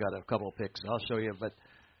show you. I've got a couple of pics. I'll show you. But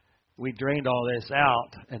we drained all this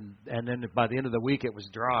out, and then by the end of the week it was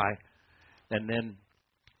dry, and then.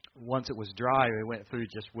 Once it was dry, we went through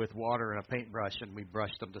just with water and a paintbrush, and we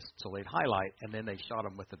brushed them so they'd highlight, and then they shot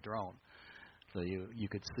them with the drone, so you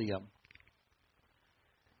could see them.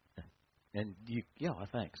 And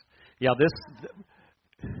thanks. Yeah,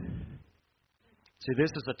 see,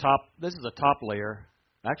 this is the top. This is the top layer.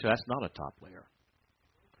 Actually, that's not a top layer.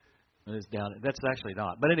 It's down. That's actually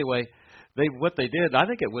not. But anyway, what they did, I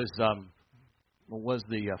think it was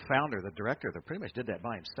the founder, the director, that pretty much did that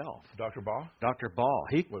by himself. Dr. Ball? Dr. Ball.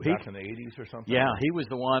 Back in the 80s or something? Yeah, he was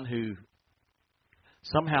the one who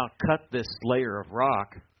somehow cut this layer of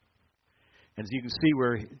rock. And as you can see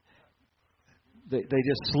where they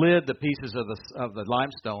just slid the pieces of the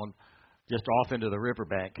limestone just off into the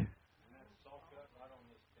riverbank.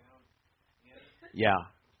 Yeah.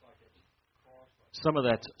 Some of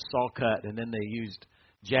that's saw cut, and then they used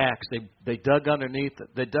jacks. They dug underneath.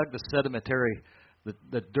 They dug the sedimentary,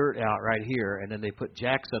 the dirt out right here, and then they put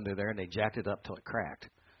jacks under there, and they jacked it up till it cracked.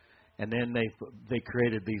 And then they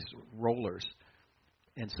created these rollers,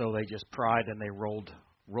 and so they just pried and they rolled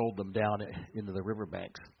them down into the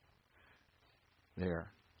riverbanks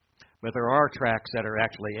there. But there are tracks that are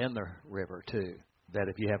actually in the river too. That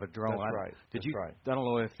if you have a drone, That's right. I don't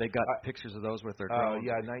know if they got pictures of those with their drones.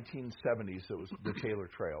 Yeah, 1970s. It was the Taylor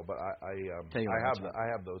Trail, but I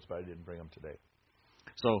have those, but I didn't bring them today.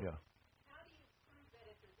 So. Yeah. How do you prove that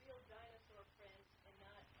it's a real dinosaur print and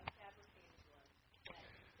not a fabricated one that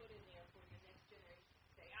you put in there for your next generation to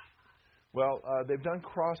say, aha? Well, they've done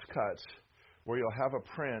crosscuts where you'll have a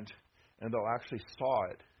print and they'll actually saw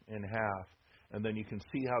it in half, and then you can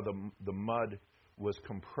see how the mud was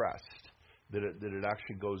compressed. That it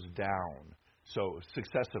actually goes down so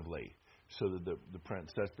successively, so that the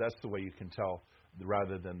prints. That's the way you can tell,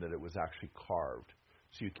 rather than that it was actually carved.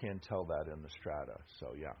 So you can tell that in the strata.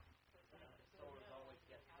 So yeah.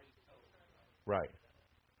 Right.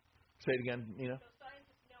 Say it again, Nina. So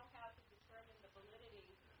scientists know how to determine the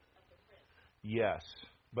validity of the print. Yes,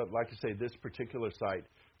 but like I say, this particular site,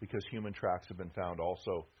 because human tracks have been found,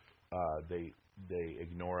 also they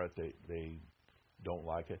ignore it. They don't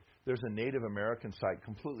like it. There's a Native American site,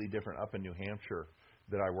 completely different, up in New Hampshire,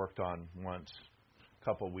 that I worked on once,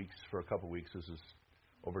 for a couple weeks. This is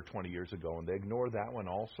over 20 years ago, and they ignore that one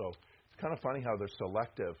also. It's kind of funny how they're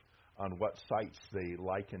selective on what sites they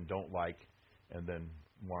like and don't like, and then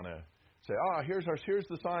want to say, here's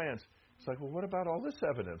the science. It's like, well, what about all this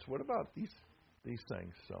evidence? What about these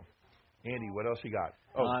things? So, Andy, what else you got?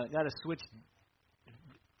 I got to switch.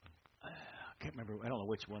 I can't remember. I don't know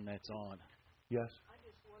which one that's on. Yes. I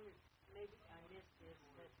just wondered, maybe I missed this,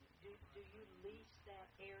 but do you lease that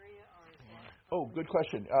area, or is that... Oh, good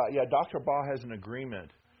question. Yeah, Dr. Baugh has an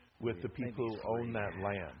agreement with the people who own that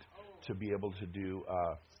land to be able to do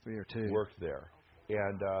 3 or 2 work there.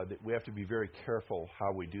 And we have to be very careful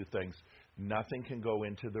how we do things. Nothing can go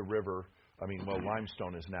into the river. I mean, well,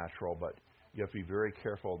 limestone is natural, but you have to be very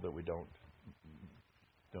careful that we don't.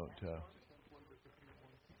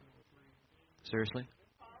 Seriously?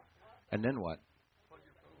 And then what?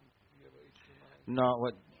 No,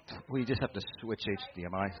 what? We just have to switch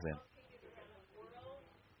HDMI then.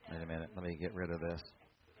 Wait a minute. Let me get rid of this.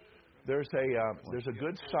 There's a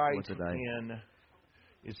good site in.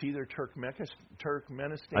 It's either Turkmenistan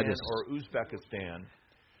or Uzbekistan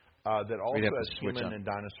that also has human and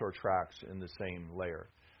dinosaur tracks in the same layer.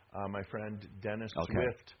 My friend Dennis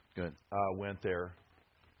Swift went there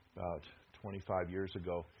about 25 years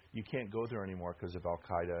ago. You can't go there anymore because of Al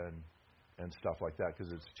Qaeda and stuff like that,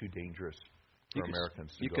 because it's too dangerous for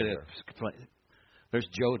Americans to go there. There's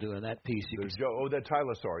Joe doing that piece. There's Joe. Oh, that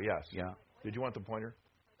Tylosaur, yes. Yeah. Did you want the pointer?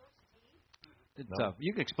 No.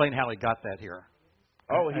 You can explain how he got that here.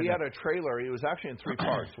 Oh, he had a trailer. It was actually in 3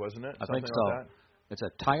 parts, wasn't it? I Something think so. like that? It's a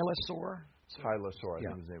Tylosaur? Tylosaur, I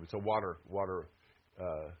think his name. It's a water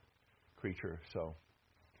creature. So,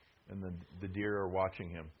 and the deer are watching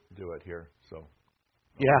him do it here. So,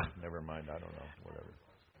 never mind. I don't know. Whatever.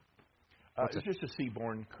 It's just a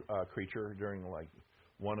seaborne creature during like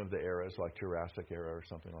one of the eras, like Jurassic era or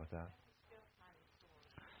something like that.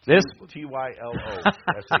 This Tylosaur.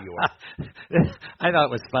 I thought it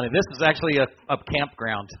was funny. This is actually a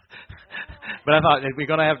campground. But I thought if we're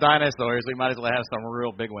going to have dinosaurs, we might as well have some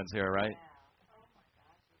real big ones here, right?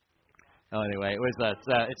 Oh, anyway,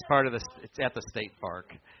 it's part of it's at the state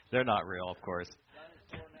park. They're not real, of course.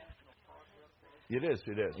 It is.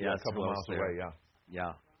 Yeah, a couple miles away.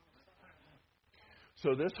 Yeah.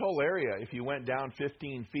 So this whole area, if you went down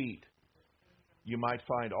 15 feet, you might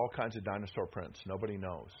find all kinds of dinosaur prints. Nobody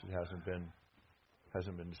knows. It hasn't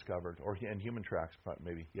been discovered. And human tracks,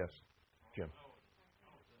 maybe. Yes, Jim.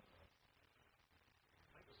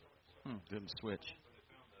 Didn't switch.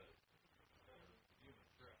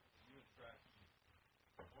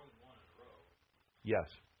 Yes.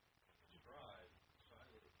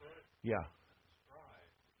 Yeah.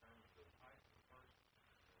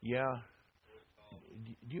 Yeah.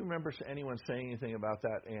 Do you remember anyone saying anything about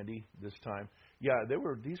that, Andy, this time? Yeah,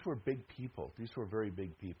 these were big people. These were very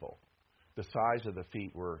big people. The size of the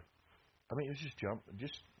feet were, it was just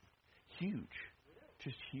huge.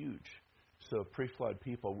 Just huge. So pre-flood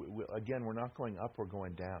people, again, we're not going up, we're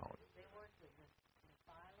going down.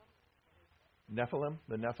 Nephilim,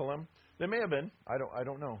 the Nephilim. They may have been. I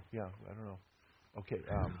don't know. Yeah, I don't know. Okay.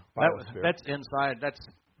 Biosphere. That's inside.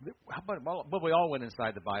 But we all went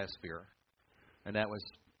inside the biosphere, and that was.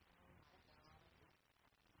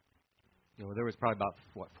 There was probably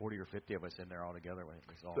about 40 or 50 of us in there altogether when it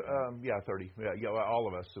was all. 30. Yeah, well, all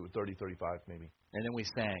of us. So 30, 35 maybe. And then we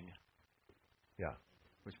sang. Yeah.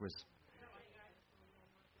 Which was.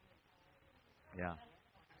 Yeah.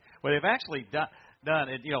 Well, they've actually done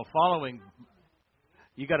it. Following.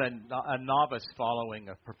 You got a novice following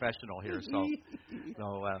a professional here, so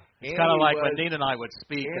it's kind of like when Nina and I would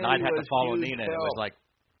speak, and I'd have to follow Nina. And it was like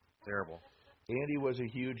terrible. Andy was a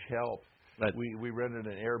huge help. But we rented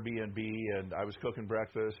an Airbnb, and I was cooking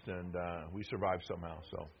breakfast, and we survived somehow.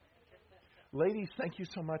 So, ladies, thank you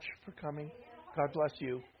so much for coming. God bless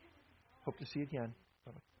you. Hope to see you again.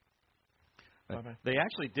 Bye-bye. Bye-bye. They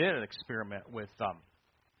actually did an experiment with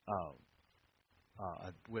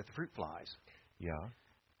fruit flies. Yeah.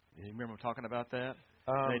 Do you remember talking about that?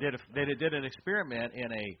 They did an experiment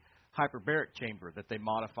in a hyperbaric chamber that they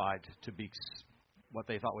modified to be what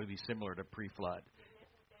they thought would be similar to pre-flood.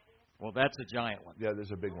 Well, that's a giant one. Yeah,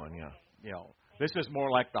 there's a big one, yeah. This is more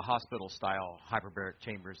like the hospital-style hyperbaric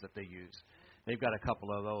chambers that they use. They've got a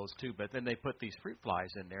couple of those, too, but then they put these fruit flies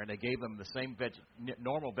in there, and they gave them the same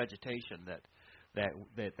normal vegetation that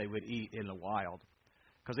they would eat in the wild,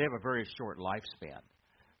 because they have a very short lifespan.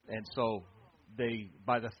 And so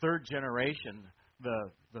by the third generation,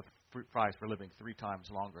 the fruit flies were living 3 times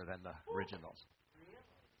longer than the originals.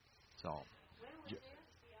 So,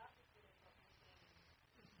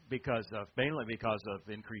 mainly because of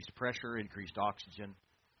increased pressure, increased oxygen,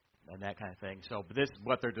 and that kind of thing. So, but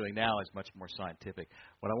what they're doing now is much more scientific.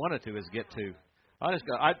 What I wanted to is get to.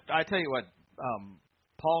 I tell you what,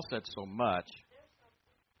 Paul said so much.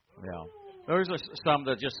 Yeah, there's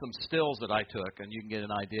some stills that I took, and you can get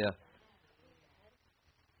an idea.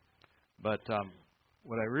 But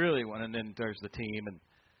what I really want, and then there's the team, and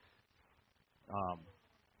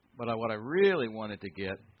what I really wanted to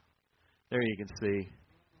get, there you can see.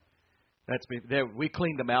 That's me. We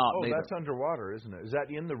cleaned them out. Oh, that's underwater, isn't it? Is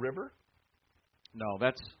that in the river? No,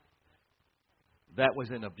 that was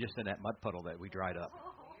just in that mud puddle that we dried up.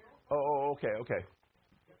 Oh, okay.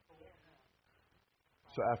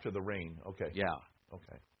 So after the rain, okay. Yeah.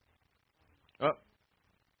 Okay. Oh,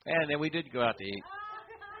 and then we did go out to eat.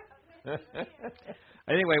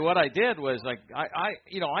 Anyway, what I did was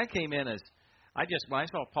I came in as when I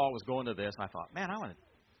saw Paul was going to this, I thought, man, I wonder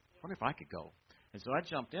if I could go. And so I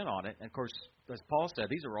jumped in on it. And of course, as Paul said,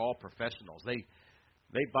 these are all professionals. They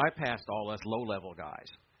bypassed all us low-level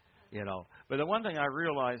guys, But the one thing I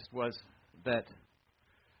realized was that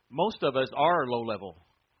most of us are low-level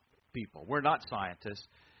people. We're not scientists,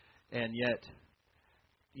 and yet,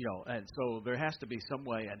 and so there has to be some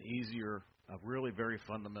way, an easier, a really very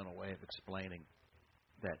fundamental way of explaining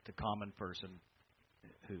that to common person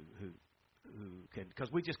who can,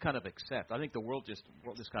 because we just kind of accept. I think the world just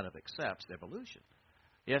kind of accepts evolution.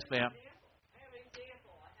 Yes, ma'am. I have an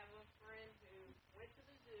example. I have a friend who went to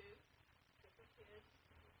the zoo, took her kids,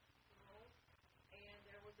 and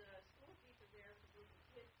there was a school teacher there with a group of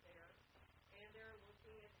kids there, and they're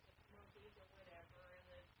looking at the monkeys or whatever, and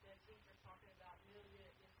the teacher's talking about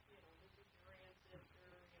millions of your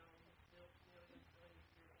ancestor, millions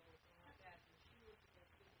years old, something like that. And she looked at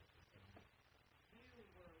that kid and she said, "You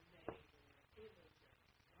were made in the image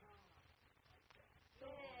of God."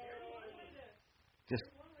 So there's one way to.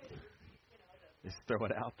 Just throw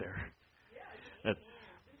it out there.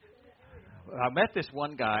 I met this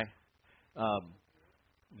one guy. I'm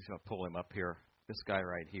just going to pull him up here. This guy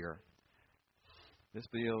right here. This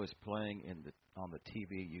video is playing on the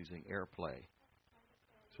TV using AirPlay.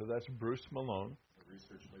 So that's Bruce Malone, the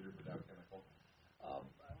research leader for Dow Chemical.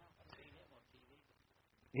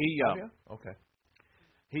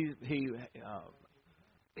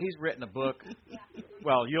 He's written a book.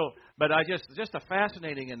 But just a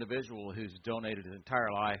fascinating individual who's donated his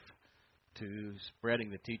entire life to spreading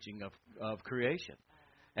the teaching of creation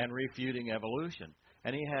and refuting evolution.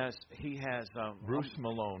 And he has Bruce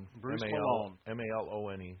Malone. Bruce Malone.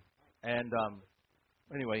 Malone. And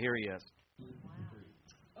anyway, here he is.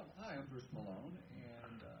 Hi, I'm Bruce Malone,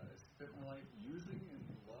 and I spent my life using and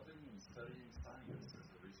loving and studying science as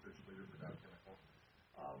a research leader for Dow Chemical.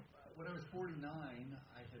 When I was 49,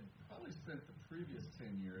 I had probably spent the previous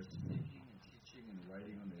 10 years speaking and teaching and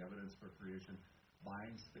writing on the evidence for creation,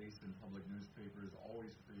 buying space in public newspapers, always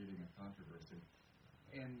creating a controversy.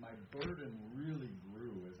 And my burden really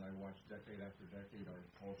grew as I watched decade after decade our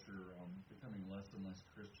culture becoming less and less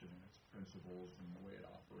Christian in its principles and the way it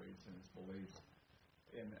operates and its beliefs.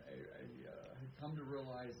 And I had come to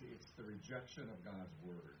realize realize it's the rejection of God's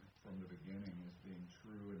Word from the beginning as being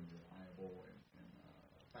true and reliable and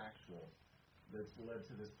factual that's led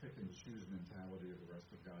to this pick and choose mentality of the rest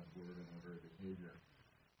of God's Word and our very behavior.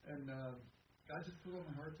 And God just put on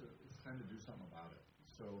my heart it's time to do something about it.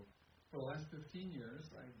 So for the last 15 years,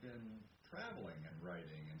 I've been traveling and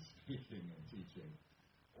writing and speaking and teaching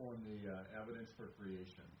on the evidence for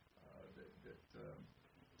creation. That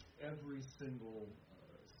every single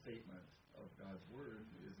statement of God's Word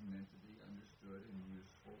is meant to be understood and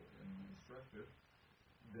useful and instructive.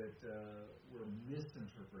 That we're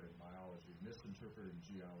misinterpreting biology, misinterpreting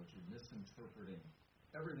geology, misinterpreting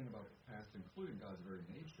everything about the past, including God's very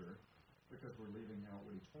nature, because we're leaving out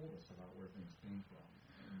what He told us about where things came from,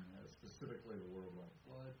 and specifically the worldwide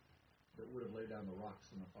flood that would have laid down the rocks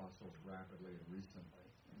and the fossils rapidly and recently.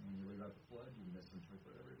 And when you leave out the flood, you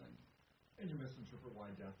misinterpret everything, and you misinterpret why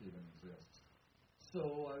death even exists.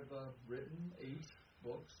 So I've written 8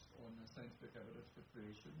 books on the scientific evidence for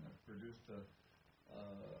creation. I've produced a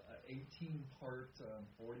 18-part,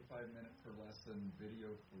 45-minute per lesson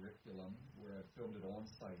video curriculum where I filmed it on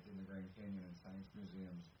site in the Grand Canyon and Science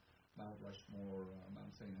Museums, Mount Rushmore,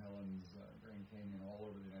 Mount St. Helens, Grand Canyon, all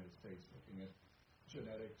over the United States, looking at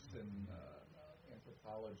genetics and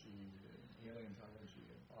anthropology and paleontology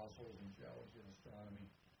and fossils and geology and astronomy,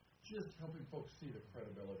 just helping folks see the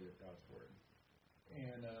credibility of God's Word.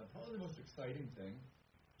 And probably the most exciting thing,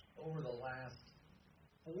 over the last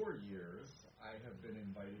 4 years, I have been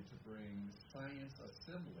invited to bring science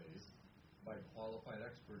assemblies by qualified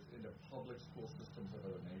experts into public school systems of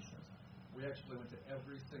other nations. We actually went to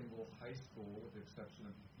every single high school, with the exception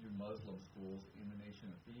of a few Muslim schools in the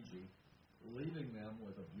nation of Fiji, leaving them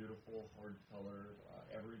with a beautiful, hard-colored,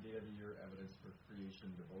 every day of the year evidence for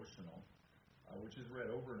creation devotional, which is read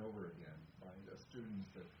over and over again by the students,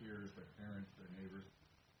 their peers, their parents, their neighbors,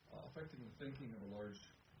 affecting the thinking of a large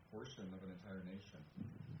portion of an entire nation.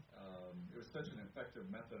 It was such an effective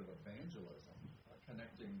method of evangelism,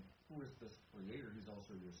 connecting who is this Creator, He's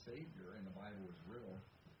also your Savior, and the Bible is real,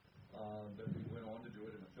 that we went on to do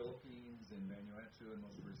it in the Philippines, in Vanuatu, and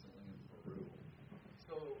most recently in Peru.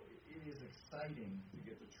 So it is exciting to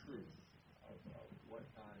get the truth of what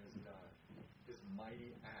God has done, His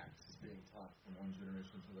mighty acts being taught from one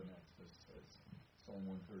generation to the next, as Psalm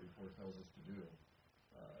 134 tells us to do,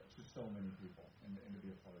 to so many people, and to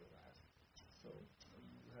be a part of that. So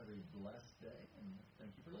you have a blessed day, and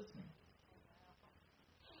thank you for listening.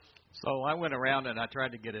 So I went around and I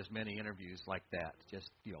tried to get as many interviews like that. Just,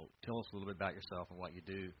 tell us a little bit about yourself and what you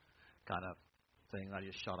do kind of thing. I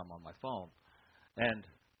just shot them on my phone. And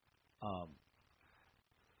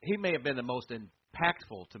he may have been the most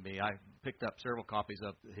impactful to me. I picked up several copies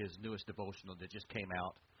of his newest devotional that just came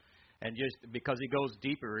out. And just because he goes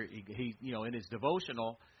deeper, he in his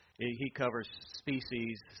devotional, he covers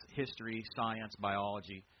species, history, science,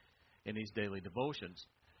 biology in these daily devotions.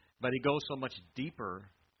 But he goes so much deeper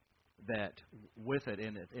that with it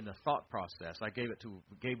in the thought process. I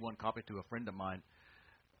gave one copy to a friend of mine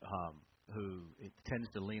who tends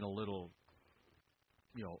to lean a little,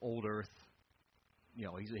 old earth.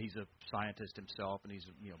 He's a scientist himself, and he's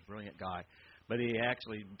a brilliant guy. But he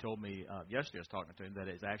actually told me yesterday, I was talking to him, that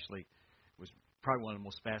it actually was probably one of the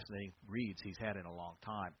most fascinating reads he's had in a long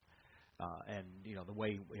time. And the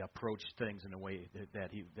way he approached things and the way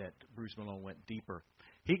that Bruce Malone went deeper.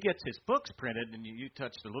 He gets his books printed, and you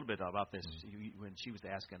touched a little bit about this when she was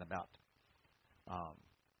asking about,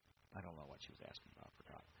 I don't know what she was asking about, I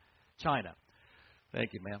forgot. China.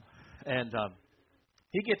 Thank you, ma'am. And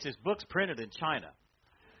he gets his books printed in China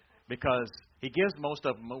because he gives most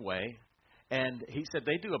of them away, and he said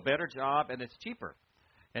they do a better job and it's cheaper.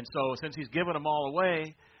 And so since he's given them all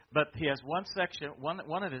away, but he has one section,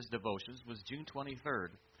 one of his devotions was June 23rd,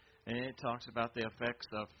 and it talks about the effects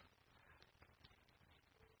of...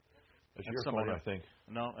 That's your phone, I think.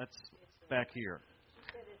 No, that's back here.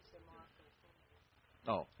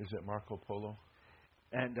 Oh. Is it Marco Polo?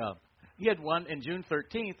 And he had one, in June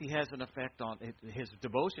 13th, he has an effect on, his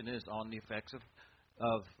devotion is on the effects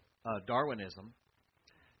of Darwinism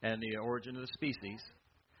and the origin of the species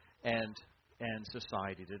and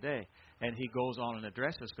society today. And he goes on and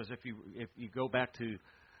addresses, because if you go back to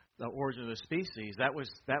the origin of the species, that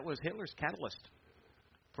was Hitler's catalyst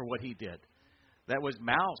for what he did. That was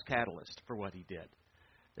Mao's catalyst for what he did.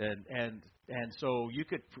 And so you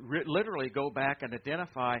could literally go back and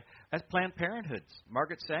identify, that's Planned Parenthood's,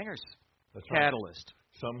 Margaret Sanger's catalyst.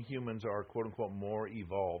 Right. Some humans are, quote unquote, more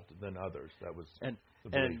evolved than others. That was the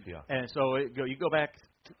belief, yeah. And so you go back.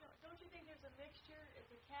 Don't you think there's a mixture?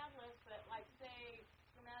 It's a catalyst, but like say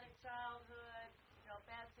traumatic childhood,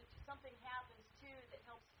 bad situation, something happens too that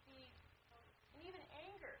helps feed, and even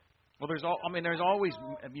anger. Well, there's always,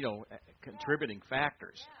 contributing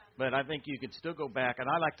factors. But I think you could still go back, and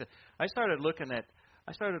I started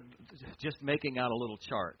just making out a little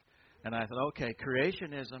chart. And I thought, okay,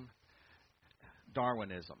 creationism,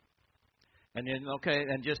 Darwinism. And then,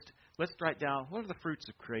 let's write down, what are the fruits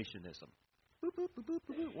of creationism? Boop, boop, boop, boop,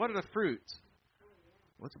 boop. What are the fruits?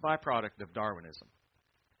 What's the byproduct of Darwinism?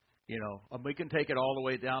 And we can take it all the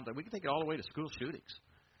way to school shootings,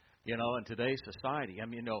 in today's society.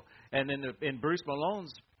 And in Bruce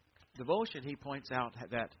Malone's devotion, he points out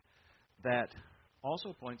that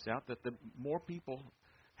the more people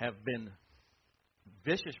have been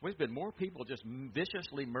vicious. There's been more people just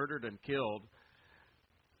viciously murdered and killed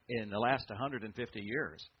in the last 150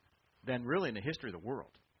 years than really in the history of the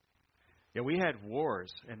world. We had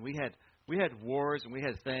wars, and we had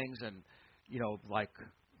things, and like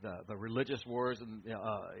the religious wars in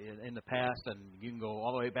the past, and you can go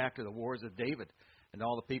all the way back to the wars of David and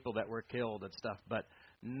all the people that were killed and stuff. But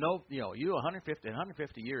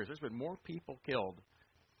 150 years, there's been more people killed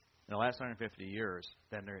in the last 150 years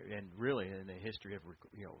than there, and really in the history of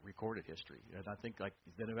recorded history. And I think is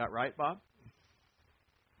that about right, Bob?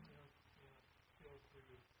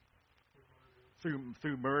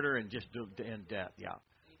 Through murder and just and death, yeah.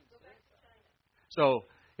 So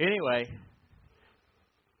anyway,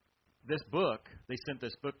 they sent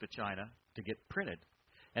this book to China to get printed,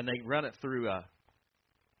 and they run it through a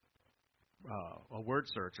word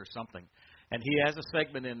search or something. And he has a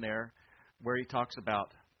segment in there where he talks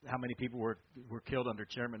about how many people were killed under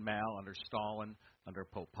Chairman Mao, under Stalin, under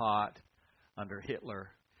Pol Pot, under Hitler,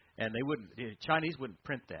 and the Chinese wouldn't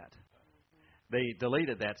print that. They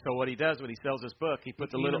deleted that. So what he does when he sells his book, he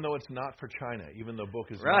puts even though it's not for China, even though the book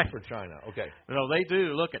is right. not for China. Okay. They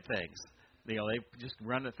do look at things. They just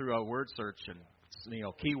run it through a word search and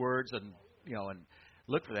keywords and and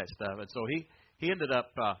look for that stuff. And so he ended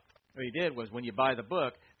up what he did was when you buy the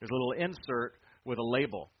book, there's a little insert with a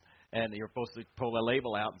label, and you're supposed to pull the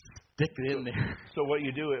label out and stick it in there. So what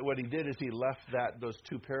he did is he left those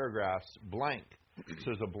two paragraphs blank. So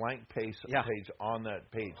there's a blank page on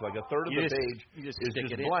that page. Like a third of the page is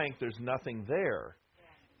just blank. There's nothing there.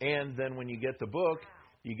 And then when you get the book,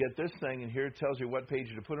 you get this thing, and here it tells you what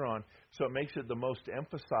page to put it on. So it makes it the most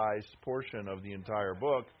emphasized portion of the entire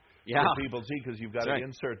book for people to see, because you've got to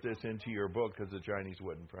insert this into your book because the Chinese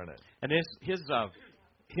wouldn't print it. And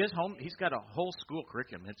his home, he's got a whole school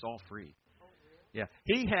curriculum. It's all free. Yeah,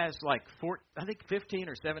 he has 15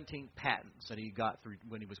 or 17 patents that he got through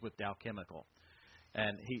when he was with Dow Chemical.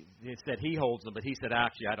 And he said he holds them, but he said,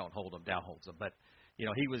 actually, I don't hold them. Dow holds them. But, he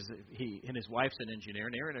and his wife's an engineer,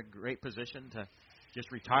 and they're in a great position to just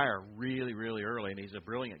retire really, really early, and he's a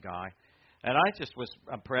brilliant guy. And I just was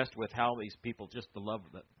impressed with how these people just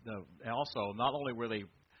also, not only were they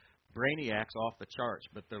brainiacs off the charts,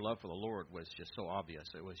 but their love for the Lord was just so obvious.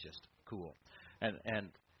 It was just cool. And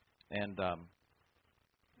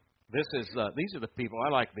these are the people. I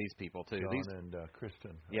like these people, too. John and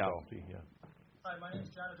Kristen. Yeah. Adolfi, yeah. Hi, my name is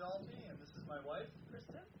John Adolfi, and this is my wife,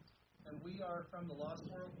 Kristen, and we are from the Lost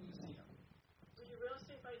World Museum. We do real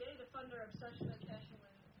estate by day to fund our obsession with cashing in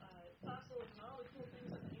fossils and all the cool things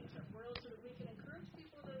in the ancient world so that we can encourage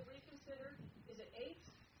people to reconsider, is it apes,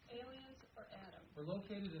 aliens, or Adam? We're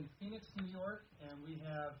located in Phoenix, New York, and we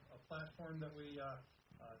have a platform that we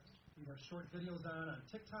have short videos on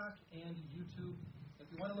TikTok and YouTube. If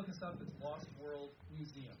you want to look us up, it's Lost World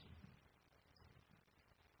Museum.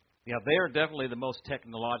 Yeah, they are definitely the most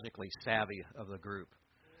technologically savvy of the group.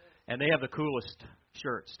 And they have the coolest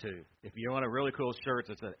shirts, too. If you want a really cool shirt,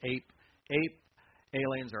 it's an ape,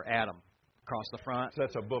 aliens, or Adam across the front. So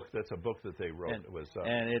that's a book that they wrote. And, it was,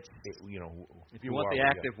 if you want the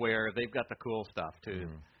active wear, they've got the cool stuff, too.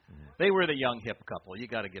 Mm-hmm. They were the young hip couple. You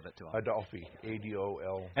got to give it to them. Adolfi,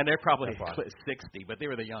 ADOL. And they're probably 60, but they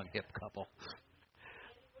were the young hip couple.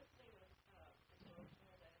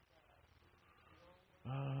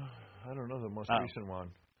 I don't know the most recent one.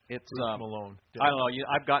 It's Bruce Malone. I don't know.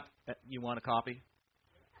 You want a copy?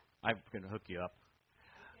 I'm going to hook you up.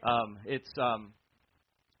 It's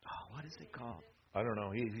what is it called? I don't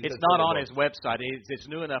know. It's not on his website. It's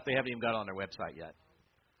new enough they haven't even got it on their website yet.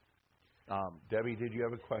 Debbie, did you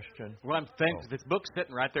have a question? Well, I'm thinking this book's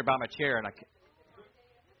sitting right there by my chair, and I can't.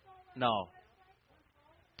 No.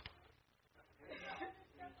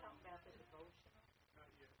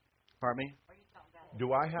 Pardon me?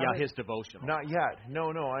 Do I have it? His devotional. Not yet.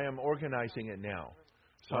 No, I am organizing it now.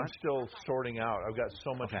 So I'm still sorting out. I've got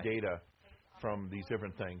so much data from these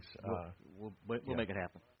different things. We'll make it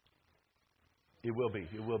happen. It will be.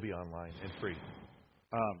 It will be online and free.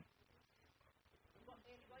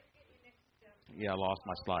 I lost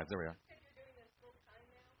my slides. There we are.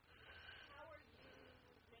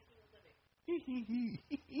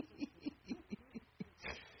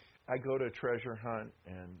 I go to Treasure Hunt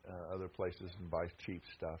and other places and buy cheap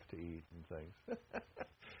stuff to eat and things.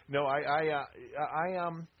 No, I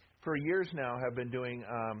for years now have been doing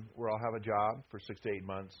where I'll have a job for 6 to 8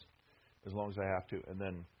 months, as long as I have to, and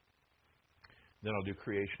then I'll do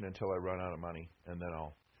creation until I run out of money, and then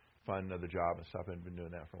I'll find another job and stuff. I've been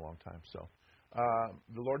doing that for a long time. So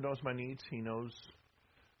the Lord knows my needs. He knows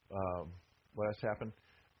what has happened.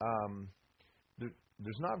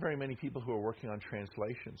 There's not very many people who are working on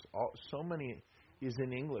translations. So many is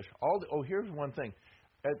in English. Here's one thing.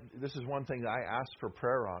 This is one thing that I asked for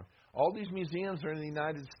prayer on. All these museums are in the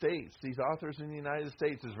United States. These authors in the United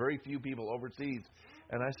States. There's very few people overseas.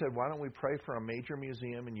 And I said, why don't we pray for a major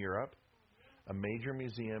museum in Europe, a major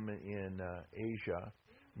museum in Asia,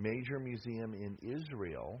 major museum in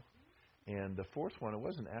Israel, and the fourth one, it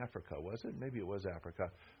wasn't Africa, was it? Maybe it was Africa.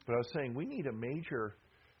 But I was saying we need a major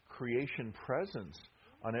creation presence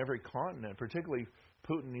on every continent, particularly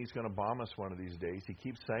Putin. He's going to bomb us one of these days. He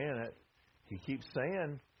keeps saying it. He's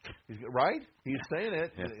saying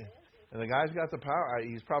it. Yeah. And the guy's got the power.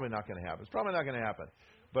 He's probably not going to happen. It's probably not going to happen.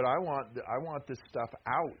 But I want this stuff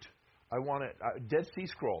out. I want it. Dead Sea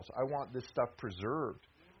Scrolls. I want this stuff preserved,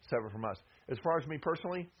 separate from us. As far as me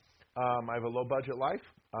personally, I have a low budget life.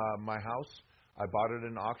 My house, I bought it at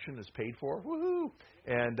an auction. It's paid for. Woohoo!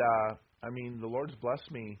 And the Lord's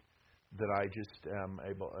blessed me that I just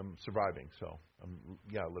I'm surviving. So I'm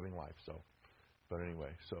living life. So, but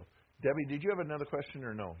anyway, so Debbie, did you have another question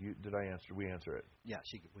or no? Did I answer? We answer it. Yeah,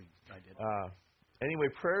 I did. Anyway,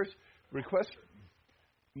 prayers, requests.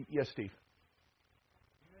 Yes, Steve.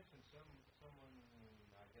 You mentioned someone,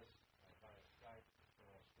 I guess, by Skype from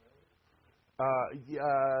Australia.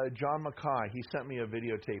 John Mackay. He sent me a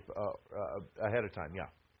videotape ahead of time. Yeah.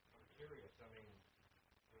 I'm curious. I mean,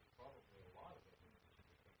 there's probably a lot of it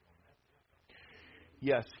on that.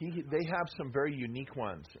 Yes, they have some very unique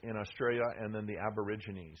ones in Australia, and then the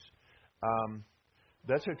Aborigines.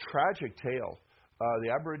 That's a tragic tale. The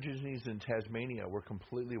Aborigines in Tasmania were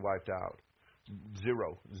completely wiped out.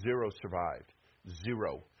 Zero survived.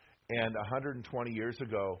 Zero. And 120 years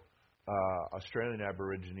ago, Australian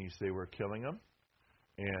Aborigines, they were killing them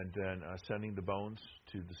and then sending the bones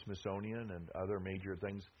to the Smithsonian and other major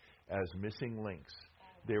things as missing links.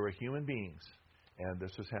 They were human beings, and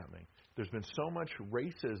this was happening. There's been so much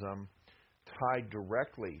racism tied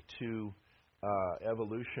directly to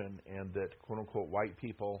evolution, and that quote-unquote white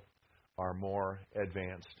people are more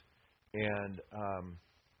advanced. And,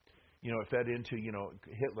 it fed into,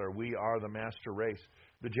 Hitler, we are the master race.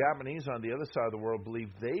 The Japanese on the other side of the world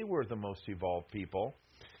believe they were the most evolved people.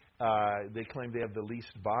 They claim they have the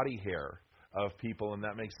least body hair of people, and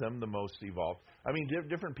that makes them the most evolved. I mean,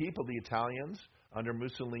 different people. The Italians under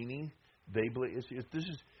Mussolini, they believe this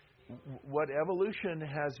is what evolution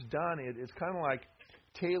has done. It's kind of like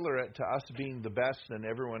tailor it to us being the best and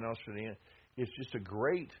everyone else should. It's just a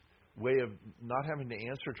great way of not having to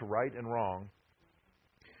answer to right and wrong,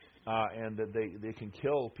 and that they can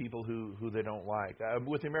kill people who they don't like.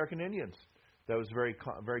 With the American Indians, that was very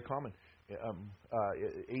common.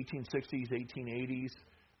 1860s, 1880s,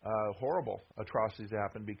 horrible atrocities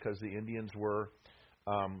happened because the Indians were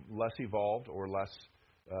less evolved or less.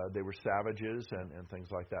 They were savages and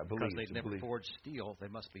things like that. Because they'd never forged steel, they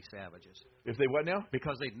must be savages. If they what now?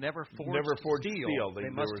 Because they'd never forged steel, they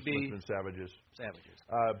must have been savages. Savages.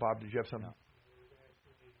 Bob, did you have something? No.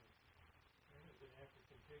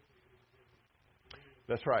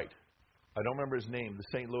 That's right. I don't remember his name. The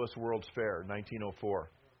St. Louis World's Fair, 1904.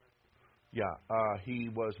 Yeah, he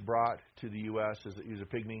was brought to the U.S. He was a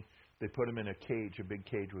pygmy. They put him in a cage, a big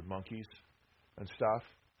cage with monkeys and stuff,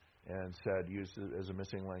 and said used as a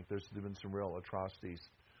missing link. There's been some real atrocities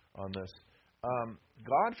on this.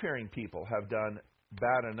 God-fearing people have done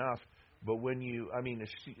bad enough, but what I mean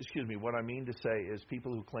to say is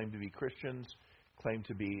people who claim to be Christians, claim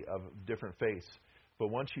to be of different faiths. But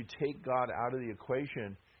once you take God out of the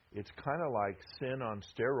equation, it's kind of like sin on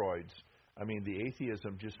steroids. I mean, the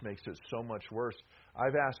atheism just makes it so much worse.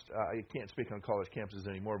 I've asked, I can't speak on college campuses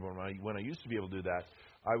anymore, but when I used to be able to do that,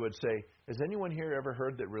 I would say, has anyone here ever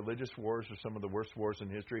heard that religious wars are some of the worst wars in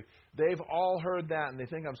history? They've all heard that, and they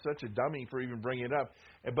think I'm such a dummy for even bringing it up.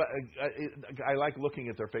 But I like looking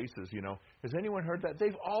at their faces, Has anyone heard that?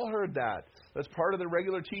 They've all heard that. That's part of the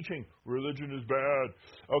regular teaching. Religion is bad.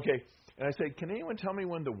 Okay. And I say, can anyone tell me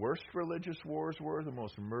when the worst religious wars were, the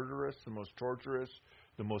most murderous, the most torturous,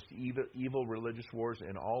 the most evil religious wars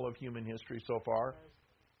in all of human history so far?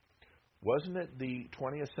 Wasn't it the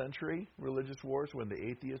 20th century religious wars when the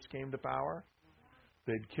atheists came to power?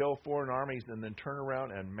 They'd kill foreign armies and then turn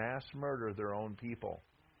around and mass murder their own people.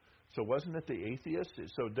 So wasn't it the atheists?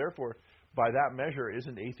 So therefore, by that measure,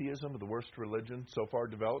 isn't atheism the worst religion so far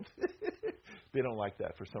developed? They don't like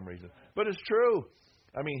that for some reason. But it's true.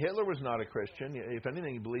 I mean, Hitler was not a Christian. If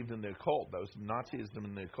anything, he believed in the occult. That was Nazism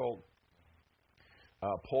in the occult.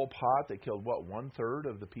 Pol Pot, they killed, 1/3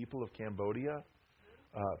 of the people of Cambodia?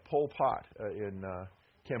 Pol Pot in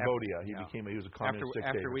Cambodia. He was a communist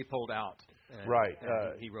dictator. After we pulled out. Right.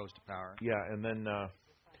 He rose to power. Yeah, and then,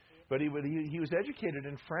 but he was educated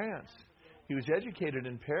in France. He was educated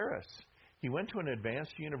in Paris. He went to an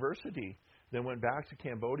advanced university, then went back to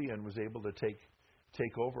Cambodia and was able to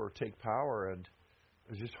take over, take power, and it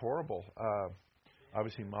was just horrible.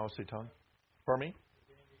 Obviously, Mao Zedong. Pardon me?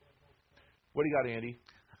 What do you got, Andy?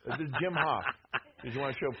 Jim Hoff. Did you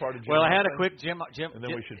want to show part of Jim Well, Hoff I had a thing? quick Jim. And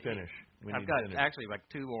then we should finish. I've got actually like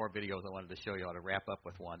 2 more videos I wanted to show you. I ought to wrap up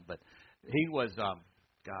with one. But he was,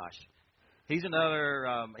 he's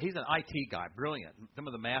another, he's an IT guy, brilliant. Some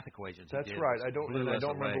of the math equations That's he did right. I don't remember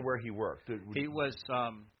away. where he worked. He was,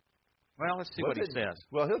 well, let's see what he says.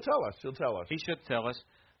 Well, he'll tell us. He should tell us.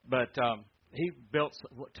 But he built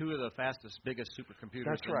 2 of the fastest, biggest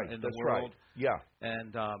supercomputers in the world. Right. Yeah.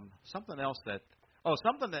 And something else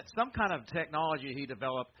some kind of technology he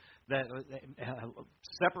developed that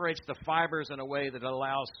separates the fibers in a way that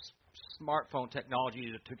allows smartphone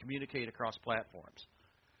technology to communicate across platforms.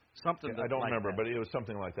 Something I don't like remember, that. but it was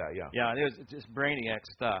something like that. Yeah. Yeah, it was just brainiac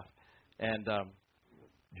stuff. And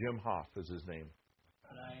Jim Hoff is his name.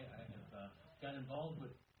 And I have got involved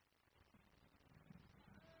with.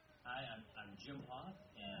 Hi, I'm Jim Hoff,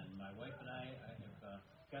 and my wife and I have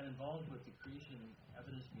got involved with the Creation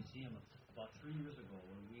Evidence Museum about 3 years ago,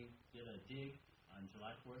 when we did a dig on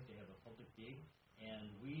July 4th. They have a public dig, and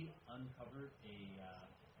we uncovered a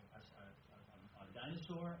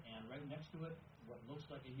dinosaur, and right next to it, what looks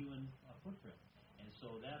like a human footprint. And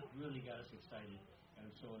so that really got us excited.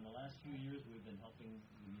 And so in the last few years, we've been helping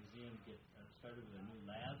the museum get started with a new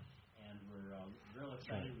lab, and we're real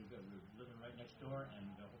excited. We're living right next door, and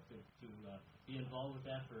hope to be involved with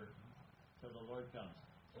that till the Lord comes.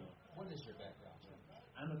 So, What is your background?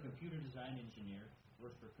 I'm a computer design engineer.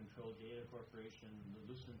 Worked for Control Data Corporation,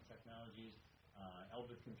 Lucent Technologies,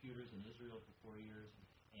 Elbit Computers in Israel for 4 years,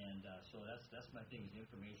 and so that's my thing, is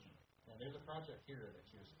information. And there's a project here that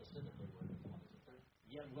you're specifically working on. Is it there?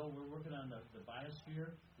 Yeah, well, we're working on the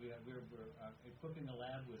biosphere. We're equipping the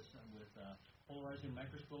lab with polarizing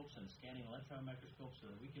microscopes and scanning electron microscopes so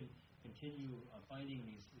that we can continue finding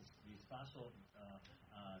these fossil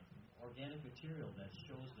organic material that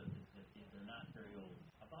shows that they're not very old.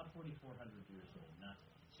 About 4,400 years old, not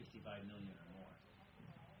 65 million or more.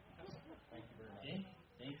 Thank you very much. Okay?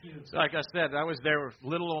 Thank you. so like I said, I was there with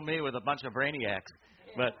little old me with a bunch of brainiacs.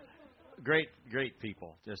 But great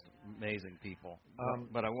people, just amazing people.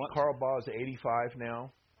 But I want Carl Baugh is 85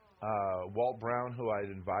 now. Walt Brown, who I had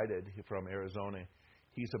invited from Arizona,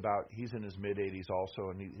 he's in his mid-80s also,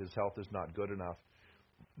 and his health is not good enough.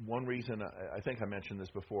 One reason, I think I mentioned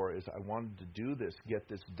this before, is I wanted to do this, get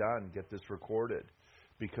this done, get this recorded,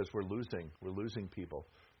 because we're losing people.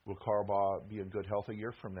 Will Carl Baugh be in good health a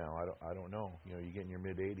year from now? I don't know. You get in your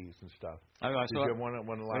mid-80s and stuff. Did you have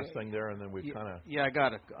one last thing there, and then we kind of... Yeah, I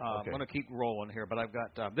got it. I'm going to keep rolling here, but I've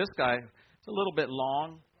got this guy. It's a little bit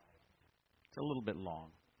long.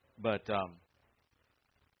 But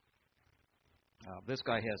this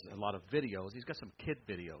guy has a lot of videos. He's got some kid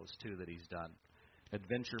videos, too, that he's done.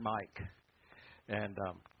 Adventure Mike. And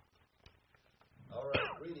all right,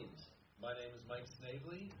 greetings. My name is Mike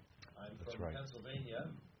Snavely. I'm from Pennsylvania,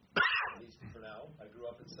 at least for now. I grew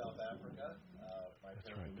up in South Africa. My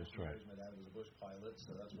parents were missionaries. My dad was a bush pilot,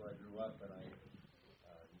 so that's where I grew up. And I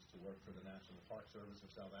used to work for the National Park Service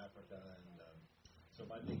of South Africa. And so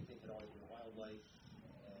my big thing had always been wildlife.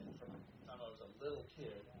 And from the time I was a little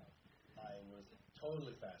kid, I was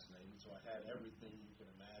totally fascinated. So I had everything you can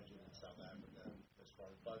imagine in South Africa as far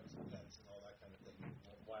as bugs and pets and all that kind of thing,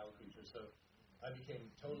 wild creatures. So I became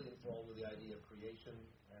totally enthralled with the idea of creation,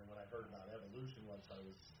 and when I heard about evolution once I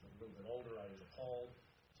was a little bit older, I was appalled.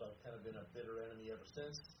 So I've kind of been a bitter enemy ever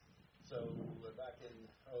since. So back in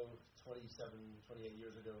 28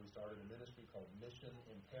 years ago, we started a ministry called Mission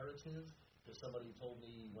Imperative, because somebody told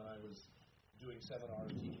me when I was doing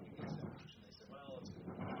seminars teaching against evolution, they said, well, it's going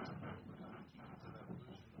to be teachings of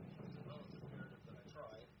evolution. I said, well, it's imperative that I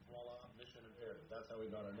try. Voila, Mission Imperative. That's how we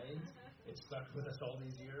got our name. It's stuck with us all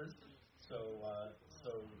these years. So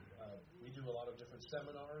we do a lot of different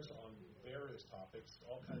seminars on various topics,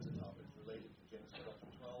 all kinds of topics related to Genesis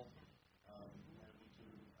 1-12. And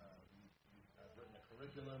we've written a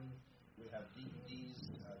curriculum. We have DVDs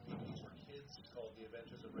for kids. It's called The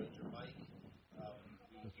Adventures of Ranger Mike.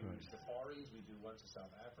 We do safaris. We do went to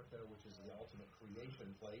South Africa, which is the ultimate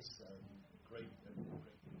creation place. Great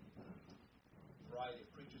variety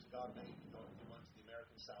of creatures God made. We went to the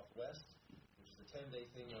American Southwest, which is the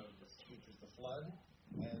 10-day thing that features the flood.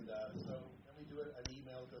 And then we do an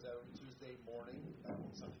email that goes out every Tuesday morning,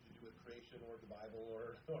 something to do with creation or the Bible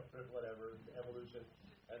or whatever, evolution.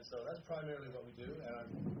 And so that's primarily what we do. And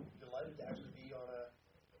I'm delighted to actually be on a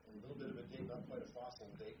little bit of a dig, not quite a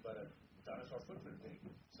fossil dig, but a dinosaur footprint dig.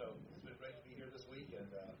 So it's been great to be here this week, and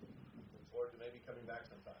look forward to maybe coming back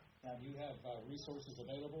sometime. Now, do you have resources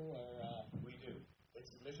available? We do. It's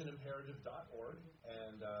missionimperative.org,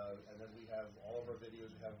 and then we have all of our videos.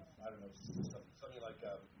 We have, I don't know, something like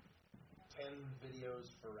 10 videos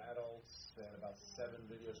for adults and about 7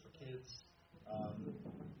 videos for kids. And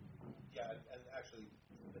actually,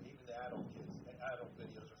 even the adult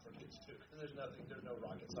videos are for kids too, because there's no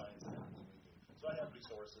rocket science in everything we do. So I have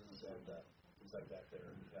resources and things like that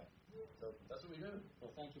there. Yeah. So that's what we do.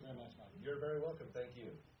 Well, thank you very much, Mike. You're very welcome. Thank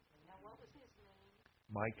you. Now, what was his name?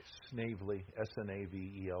 Mike Snavely,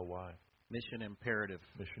 Snavely. Mission Imperative.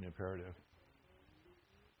 Mission Imperative.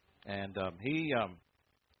 And I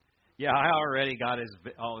already got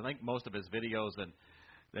I think most of his videos and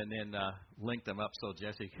then linked them up so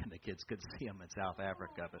Jesse and the kids could see him in South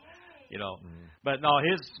Africa. But but no,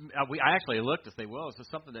 I actually looked to say, well, is this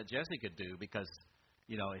something that Jesse could do because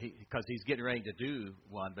he's getting ready to do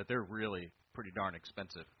one, but they're really pretty darn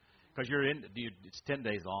expensive. Because it's 10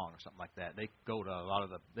 days long or something like that. They go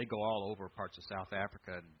to they go all over parts of South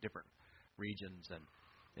Africa and different regions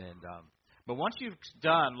but once you've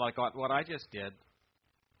done like what I just did,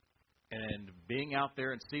 and being out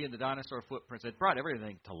there and seeing the dinosaur footprints, it brought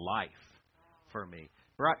everything to life for me.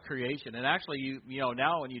 Brought creation, and actually,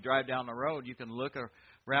 now when you drive down the road, you can look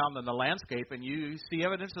around in the landscape and you see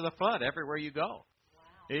evidence of the flood everywhere you go. Wow.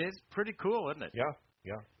 It's pretty cool, isn't it?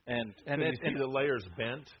 Yeah. And you see the layers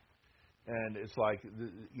bent, and it's like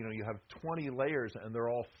you have 20 layers, and they're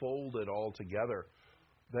all folded all together.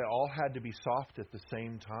 They all had to be soft at the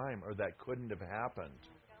same time, or that couldn't have happened.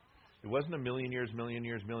 It wasn't a million years.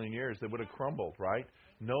 They would have crumbled, right?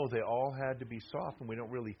 No, they all had to be soft, and we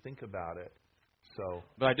don't really think about it. So,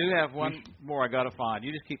 but I do have one more I got to find.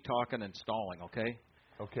 You just keep talking and stalling, okay?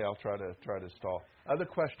 Okay, I'll try to stall. Other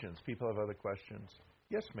questions? People have other questions?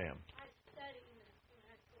 Yes, ma'am. I studied in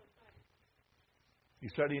high school science. You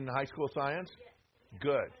studied in high school science? Yes.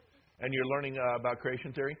 Good. And you're learning about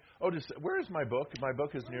creation theory? Oh, where is my book? My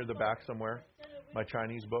book is near the back somewhere. My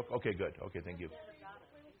Chinese book? Okay, good. Okay, thank you.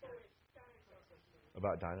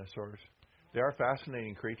 About dinosaurs. They are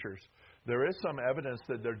fascinating creatures. There is some evidence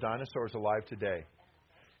that there are dinosaurs alive today.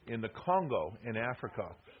 In the Congo, in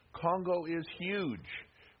Africa. Congo is huge.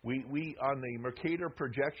 We on the Mercator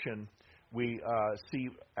projection, we see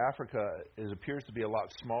Africa appears to be a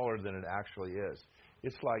lot smaller than it actually is.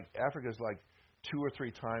 It's like Africa is like 2 or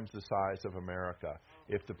 3 times the size of America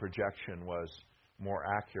if the projection was more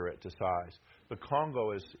accurate to size. The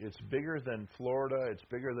Congo it's bigger than Florida. It's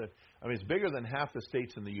bigger than half the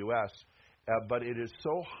states in the U.S. But it is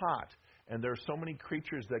so hot, and there are so many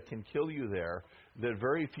creatures that can kill you there that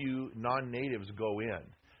very few non-natives go in.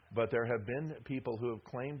 But there have been people who have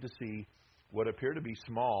claimed to see what appear to be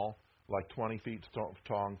small, like 20 feet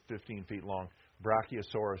tall, 15 feet long,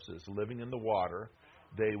 brachiosauruses living in the water.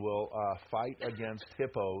 They will fight against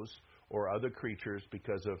hippos or other creatures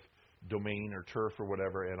because of domain or turf or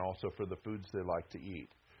whatever, and also for the foods they like to eat.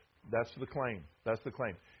 That's the claim.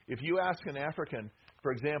 If you ask an African,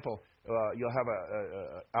 for example, you'll have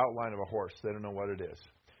an outline of a horse. They don't know what it is.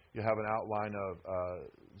 You have an outline of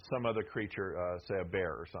some other creature, say a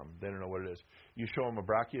bear or something. They don't know what it is. You show them a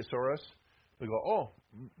brachiosaurus. They go,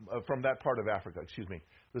 from that part of Africa, excuse me.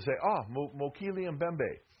 They say, Mokele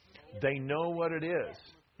Mbembe. They know what it is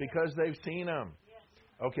because they've seen them.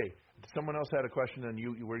 Okay. Someone else had a question, and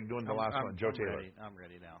you were doing the last one. Joe Taylor. I'm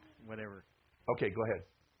ready now. Whatever. Okay, go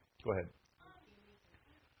ahead.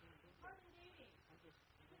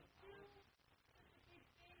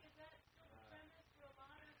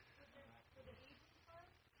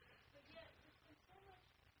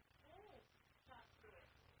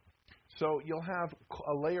 So you'll have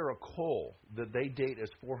a layer of coal that they date as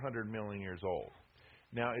 400 million years old.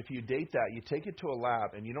 Now, if you date that, you take it to a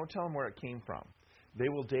lab, and you don't tell them where it came from. They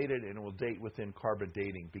will date it, and it will date within carbon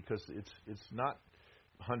dating because it's not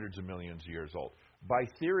hundreds of millions of years old. By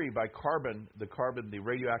theory, the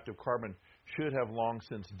radioactive carbon should have long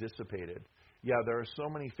since dissipated. Yeah, there are so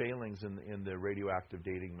many failings in the radioactive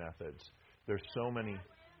dating methods. There's so many.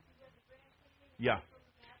 Yeah.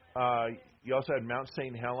 You also had Mount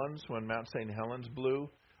St. Helens. When Mount St. Helens blew,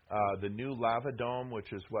 the new lava dome,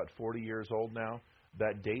 which is 40 years old now,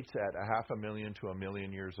 that dates at 500,000 to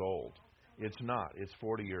 1,000,000 years old. It's not. It's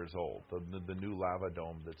 40 years old, the new lava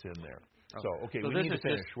dome that's in there. So we need to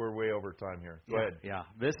finish. We're way over time here. Go ahead. Yeah,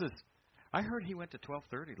 this is... I heard he went to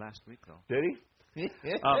 12:30 last week, though. Did he?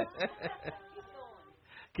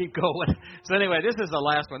 Keep going. So anyway, this is the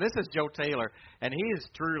last one. This is Joe Taylor, and he is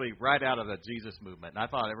truly right out of the Jesus movement. And I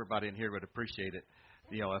thought everybody in here would appreciate it.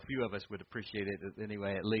 You know, a few of us would appreciate it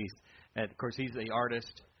anyway, at least. And of course, he's the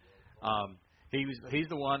artist. He's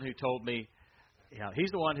the one who told me. Yeah,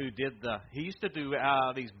 he's the one who did he used to do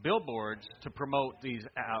these billboards to promote these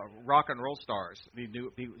rock and roll stars. He'd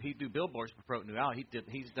do billboards to promote new album.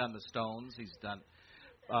 He's done the Stones. He's done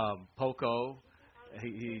Poco.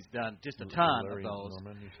 He's done just a ton of those.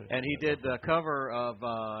 Norman, and he did the cover of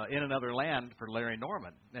In Another Land for Larry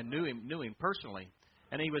Norman, and knew him personally.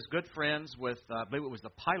 And he was good friends with I believe it was the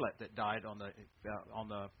pilot that died on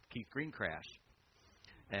the Keith Green crash.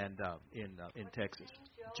 And in Texas,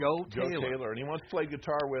 Joe Taylor, and he once played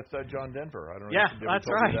guitar with John Denver. I don't know. Yeah, if that's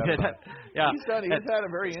right. Yeah, he's had a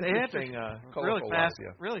very interesting, colorful life.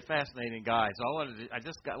 Really fascinating guy. So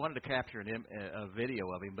I wanted to capture a video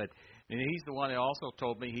of him. But he's the one that also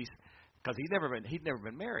told me because he'd never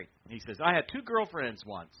been married. He says, I had 2 girlfriends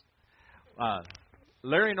once.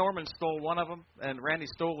 Larry Norman stole one of them, and Randy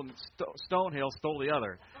Stonehill stole the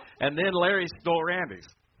other, and then Larry stole Randy's.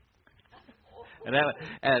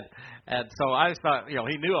 And so I just thought,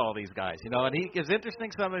 he knew all these guys, and he is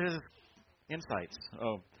interesting some of his insights.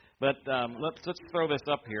 But let's throw this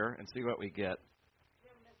up here and see what we get.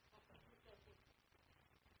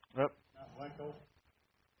 Mount Blanco.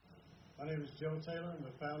 My name is Joe Taylor. I'm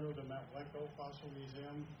the founder of the Mount Blanco Fossil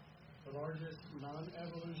Museum, the largest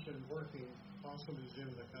non-evolution working fossil museum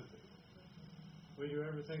in the country. We do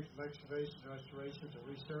everything from excavation, restoration to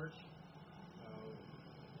research.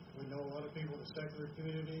 We know a lot of people in the secular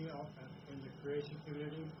community, in the creation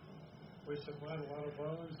community. We supply a lot of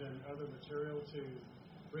bones and other material to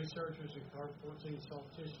researchers in carb-14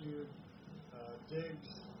 soft tissue,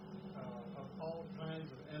 digs of all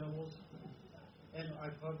kinds of animals. And I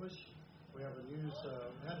publish. We have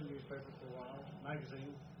had a newspaper for a while,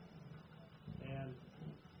 magazine. And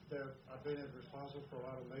I've been responsible for a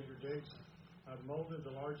lot of major digs. I've molded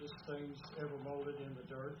the largest things ever molded in the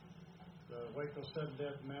dirt. The Waco Sudden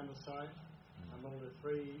Death Mammoth Site. I molded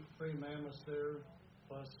three mammoths there,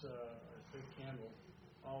 plus a big camel,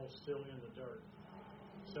 all still in the dirt.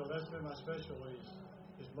 So that's been my specialty,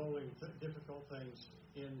 is molding difficult things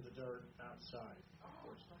in the dirt outside,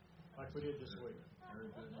 like we did this week. Very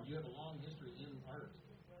good. And you have a long history in art.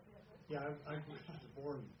 Yeah, I was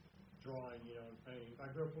born drawing, and painting. I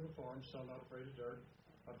grew up on a farm, so I'm not afraid of dirt,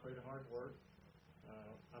 not afraid of hard work.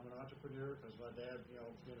 I'm an entrepreneur because my dad,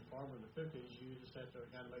 being a farmer in the 50s, you just have to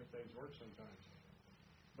kind of make things work sometimes.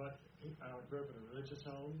 But I grew up in a religious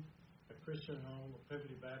home, a Christian home, a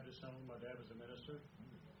Primitive Baptist home. My dad was a minister.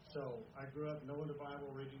 So I grew up knowing the Bible,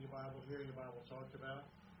 reading the Bible, hearing the Bible talked about.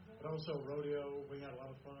 But also rodeo. We had a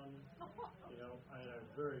lot of fun. I had a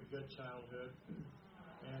very good childhood.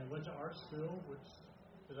 And went to art school,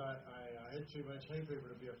 because I had too much hay fever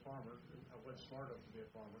to be a farmer. I wasn't smart enough to be a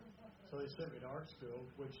farmer. So they sent me to art school,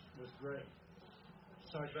 which was great.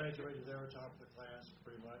 So I graduated there, top of the class,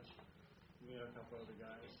 pretty much. Me and a couple other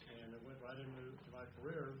guys. And I went right into my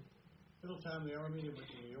career. Little time in the Army, went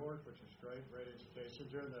to New York, which was great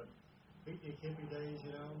education. During the beatnik hippie days,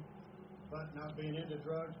 but not being into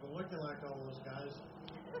drugs, but looking like all those guys,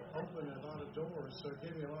 opened a lot of doors. So it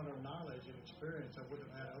gave me a lot of knowledge and experience I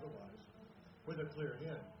wouldn't have had otherwise, with a clear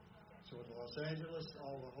head. So with Los Angeles, the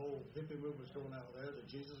whole hippie movement was going out there, the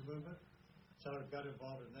Jesus movement. So I got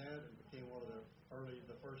involved in that and became one of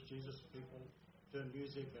the first Jesus people doing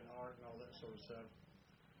music and art and all that sort of stuff.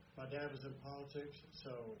 My dad was in politics,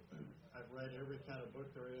 so I've read every kind of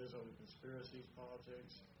book there is on conspiracies,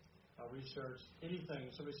 politics. I researched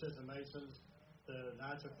anything. If somebody says the Masons, the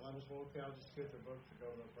Knights of Columbus, I'll just get their book to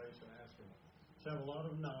go to the place and ask them. So I have a lot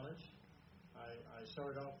of knowledge. I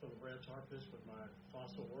started off with the Brad Tarpis with my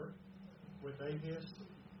fossil work, with atheists,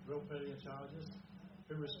 real paleontologists,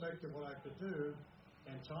 who respected what I could do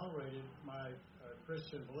and tolerated my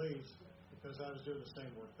Christian beliefs because I was doing the same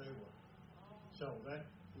work they were. So that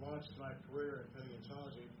launched my career in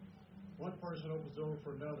paleontology. One person opens the door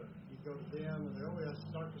for another. You go to them and they, yes,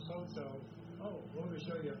 Dr. So-and-so. Oh, let me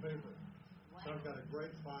show you a paper. So I've got a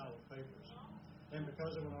great file of papers. And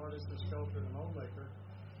because I'm an artist, a sculptor, and a mold maker,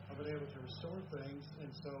 I've been able to restore things.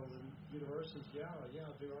 And so the universities,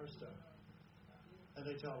 I'll do our stuff. And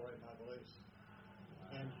they tolerate my beliefs.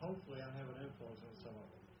 And hopefully I have an influence on some of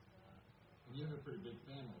them. And you have a pretty big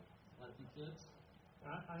family. Quite a few kids?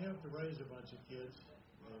 I helped to raise a bunch of kids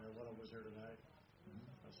when I was here tonight.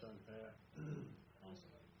 my son Pat.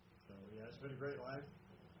 So yeah, it's been a great life.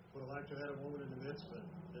 Would have liked to have had a woman in the midst, but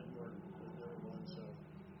didn't work. There was one, so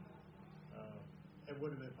it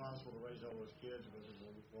wouldn't have been possible to raise all those kids if there was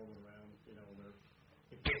a woman around. You know,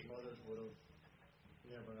 the kids' mothers would have.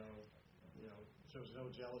 You never know. You know, so there was no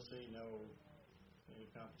jealousy, no any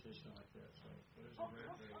competition like that. So it was a great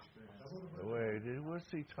experience. Wait, what's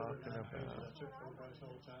he talking about? I took photographs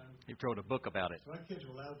all the time. He wrote a book about it. So my kids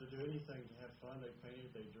were allowed to do anything to have fun. They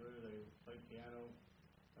painted, they drew, they played piano,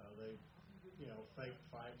 they, faked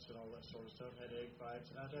fights and all that sort of stuff. Had egg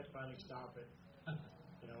fights, and I had to finally stop it. But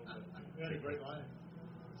we had a great life.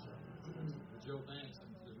 So, Joe, thanks.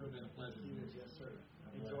 It's really been a pleasure. Yes, sir.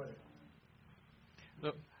 Enjoyed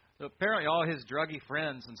it. So apparently, all his druggy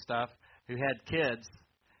friends and stuff who had kids,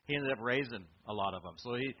 he ended up raising a lot of them.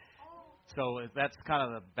 So that's kind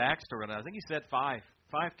of the backstory. And I think he said five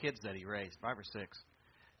kids that he raised, 5 or 6,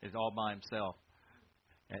 is all by himself.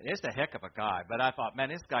 And it's a heck of a guy. But I thought, man,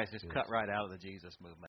 this guy's just cut right out of the Jesus movement.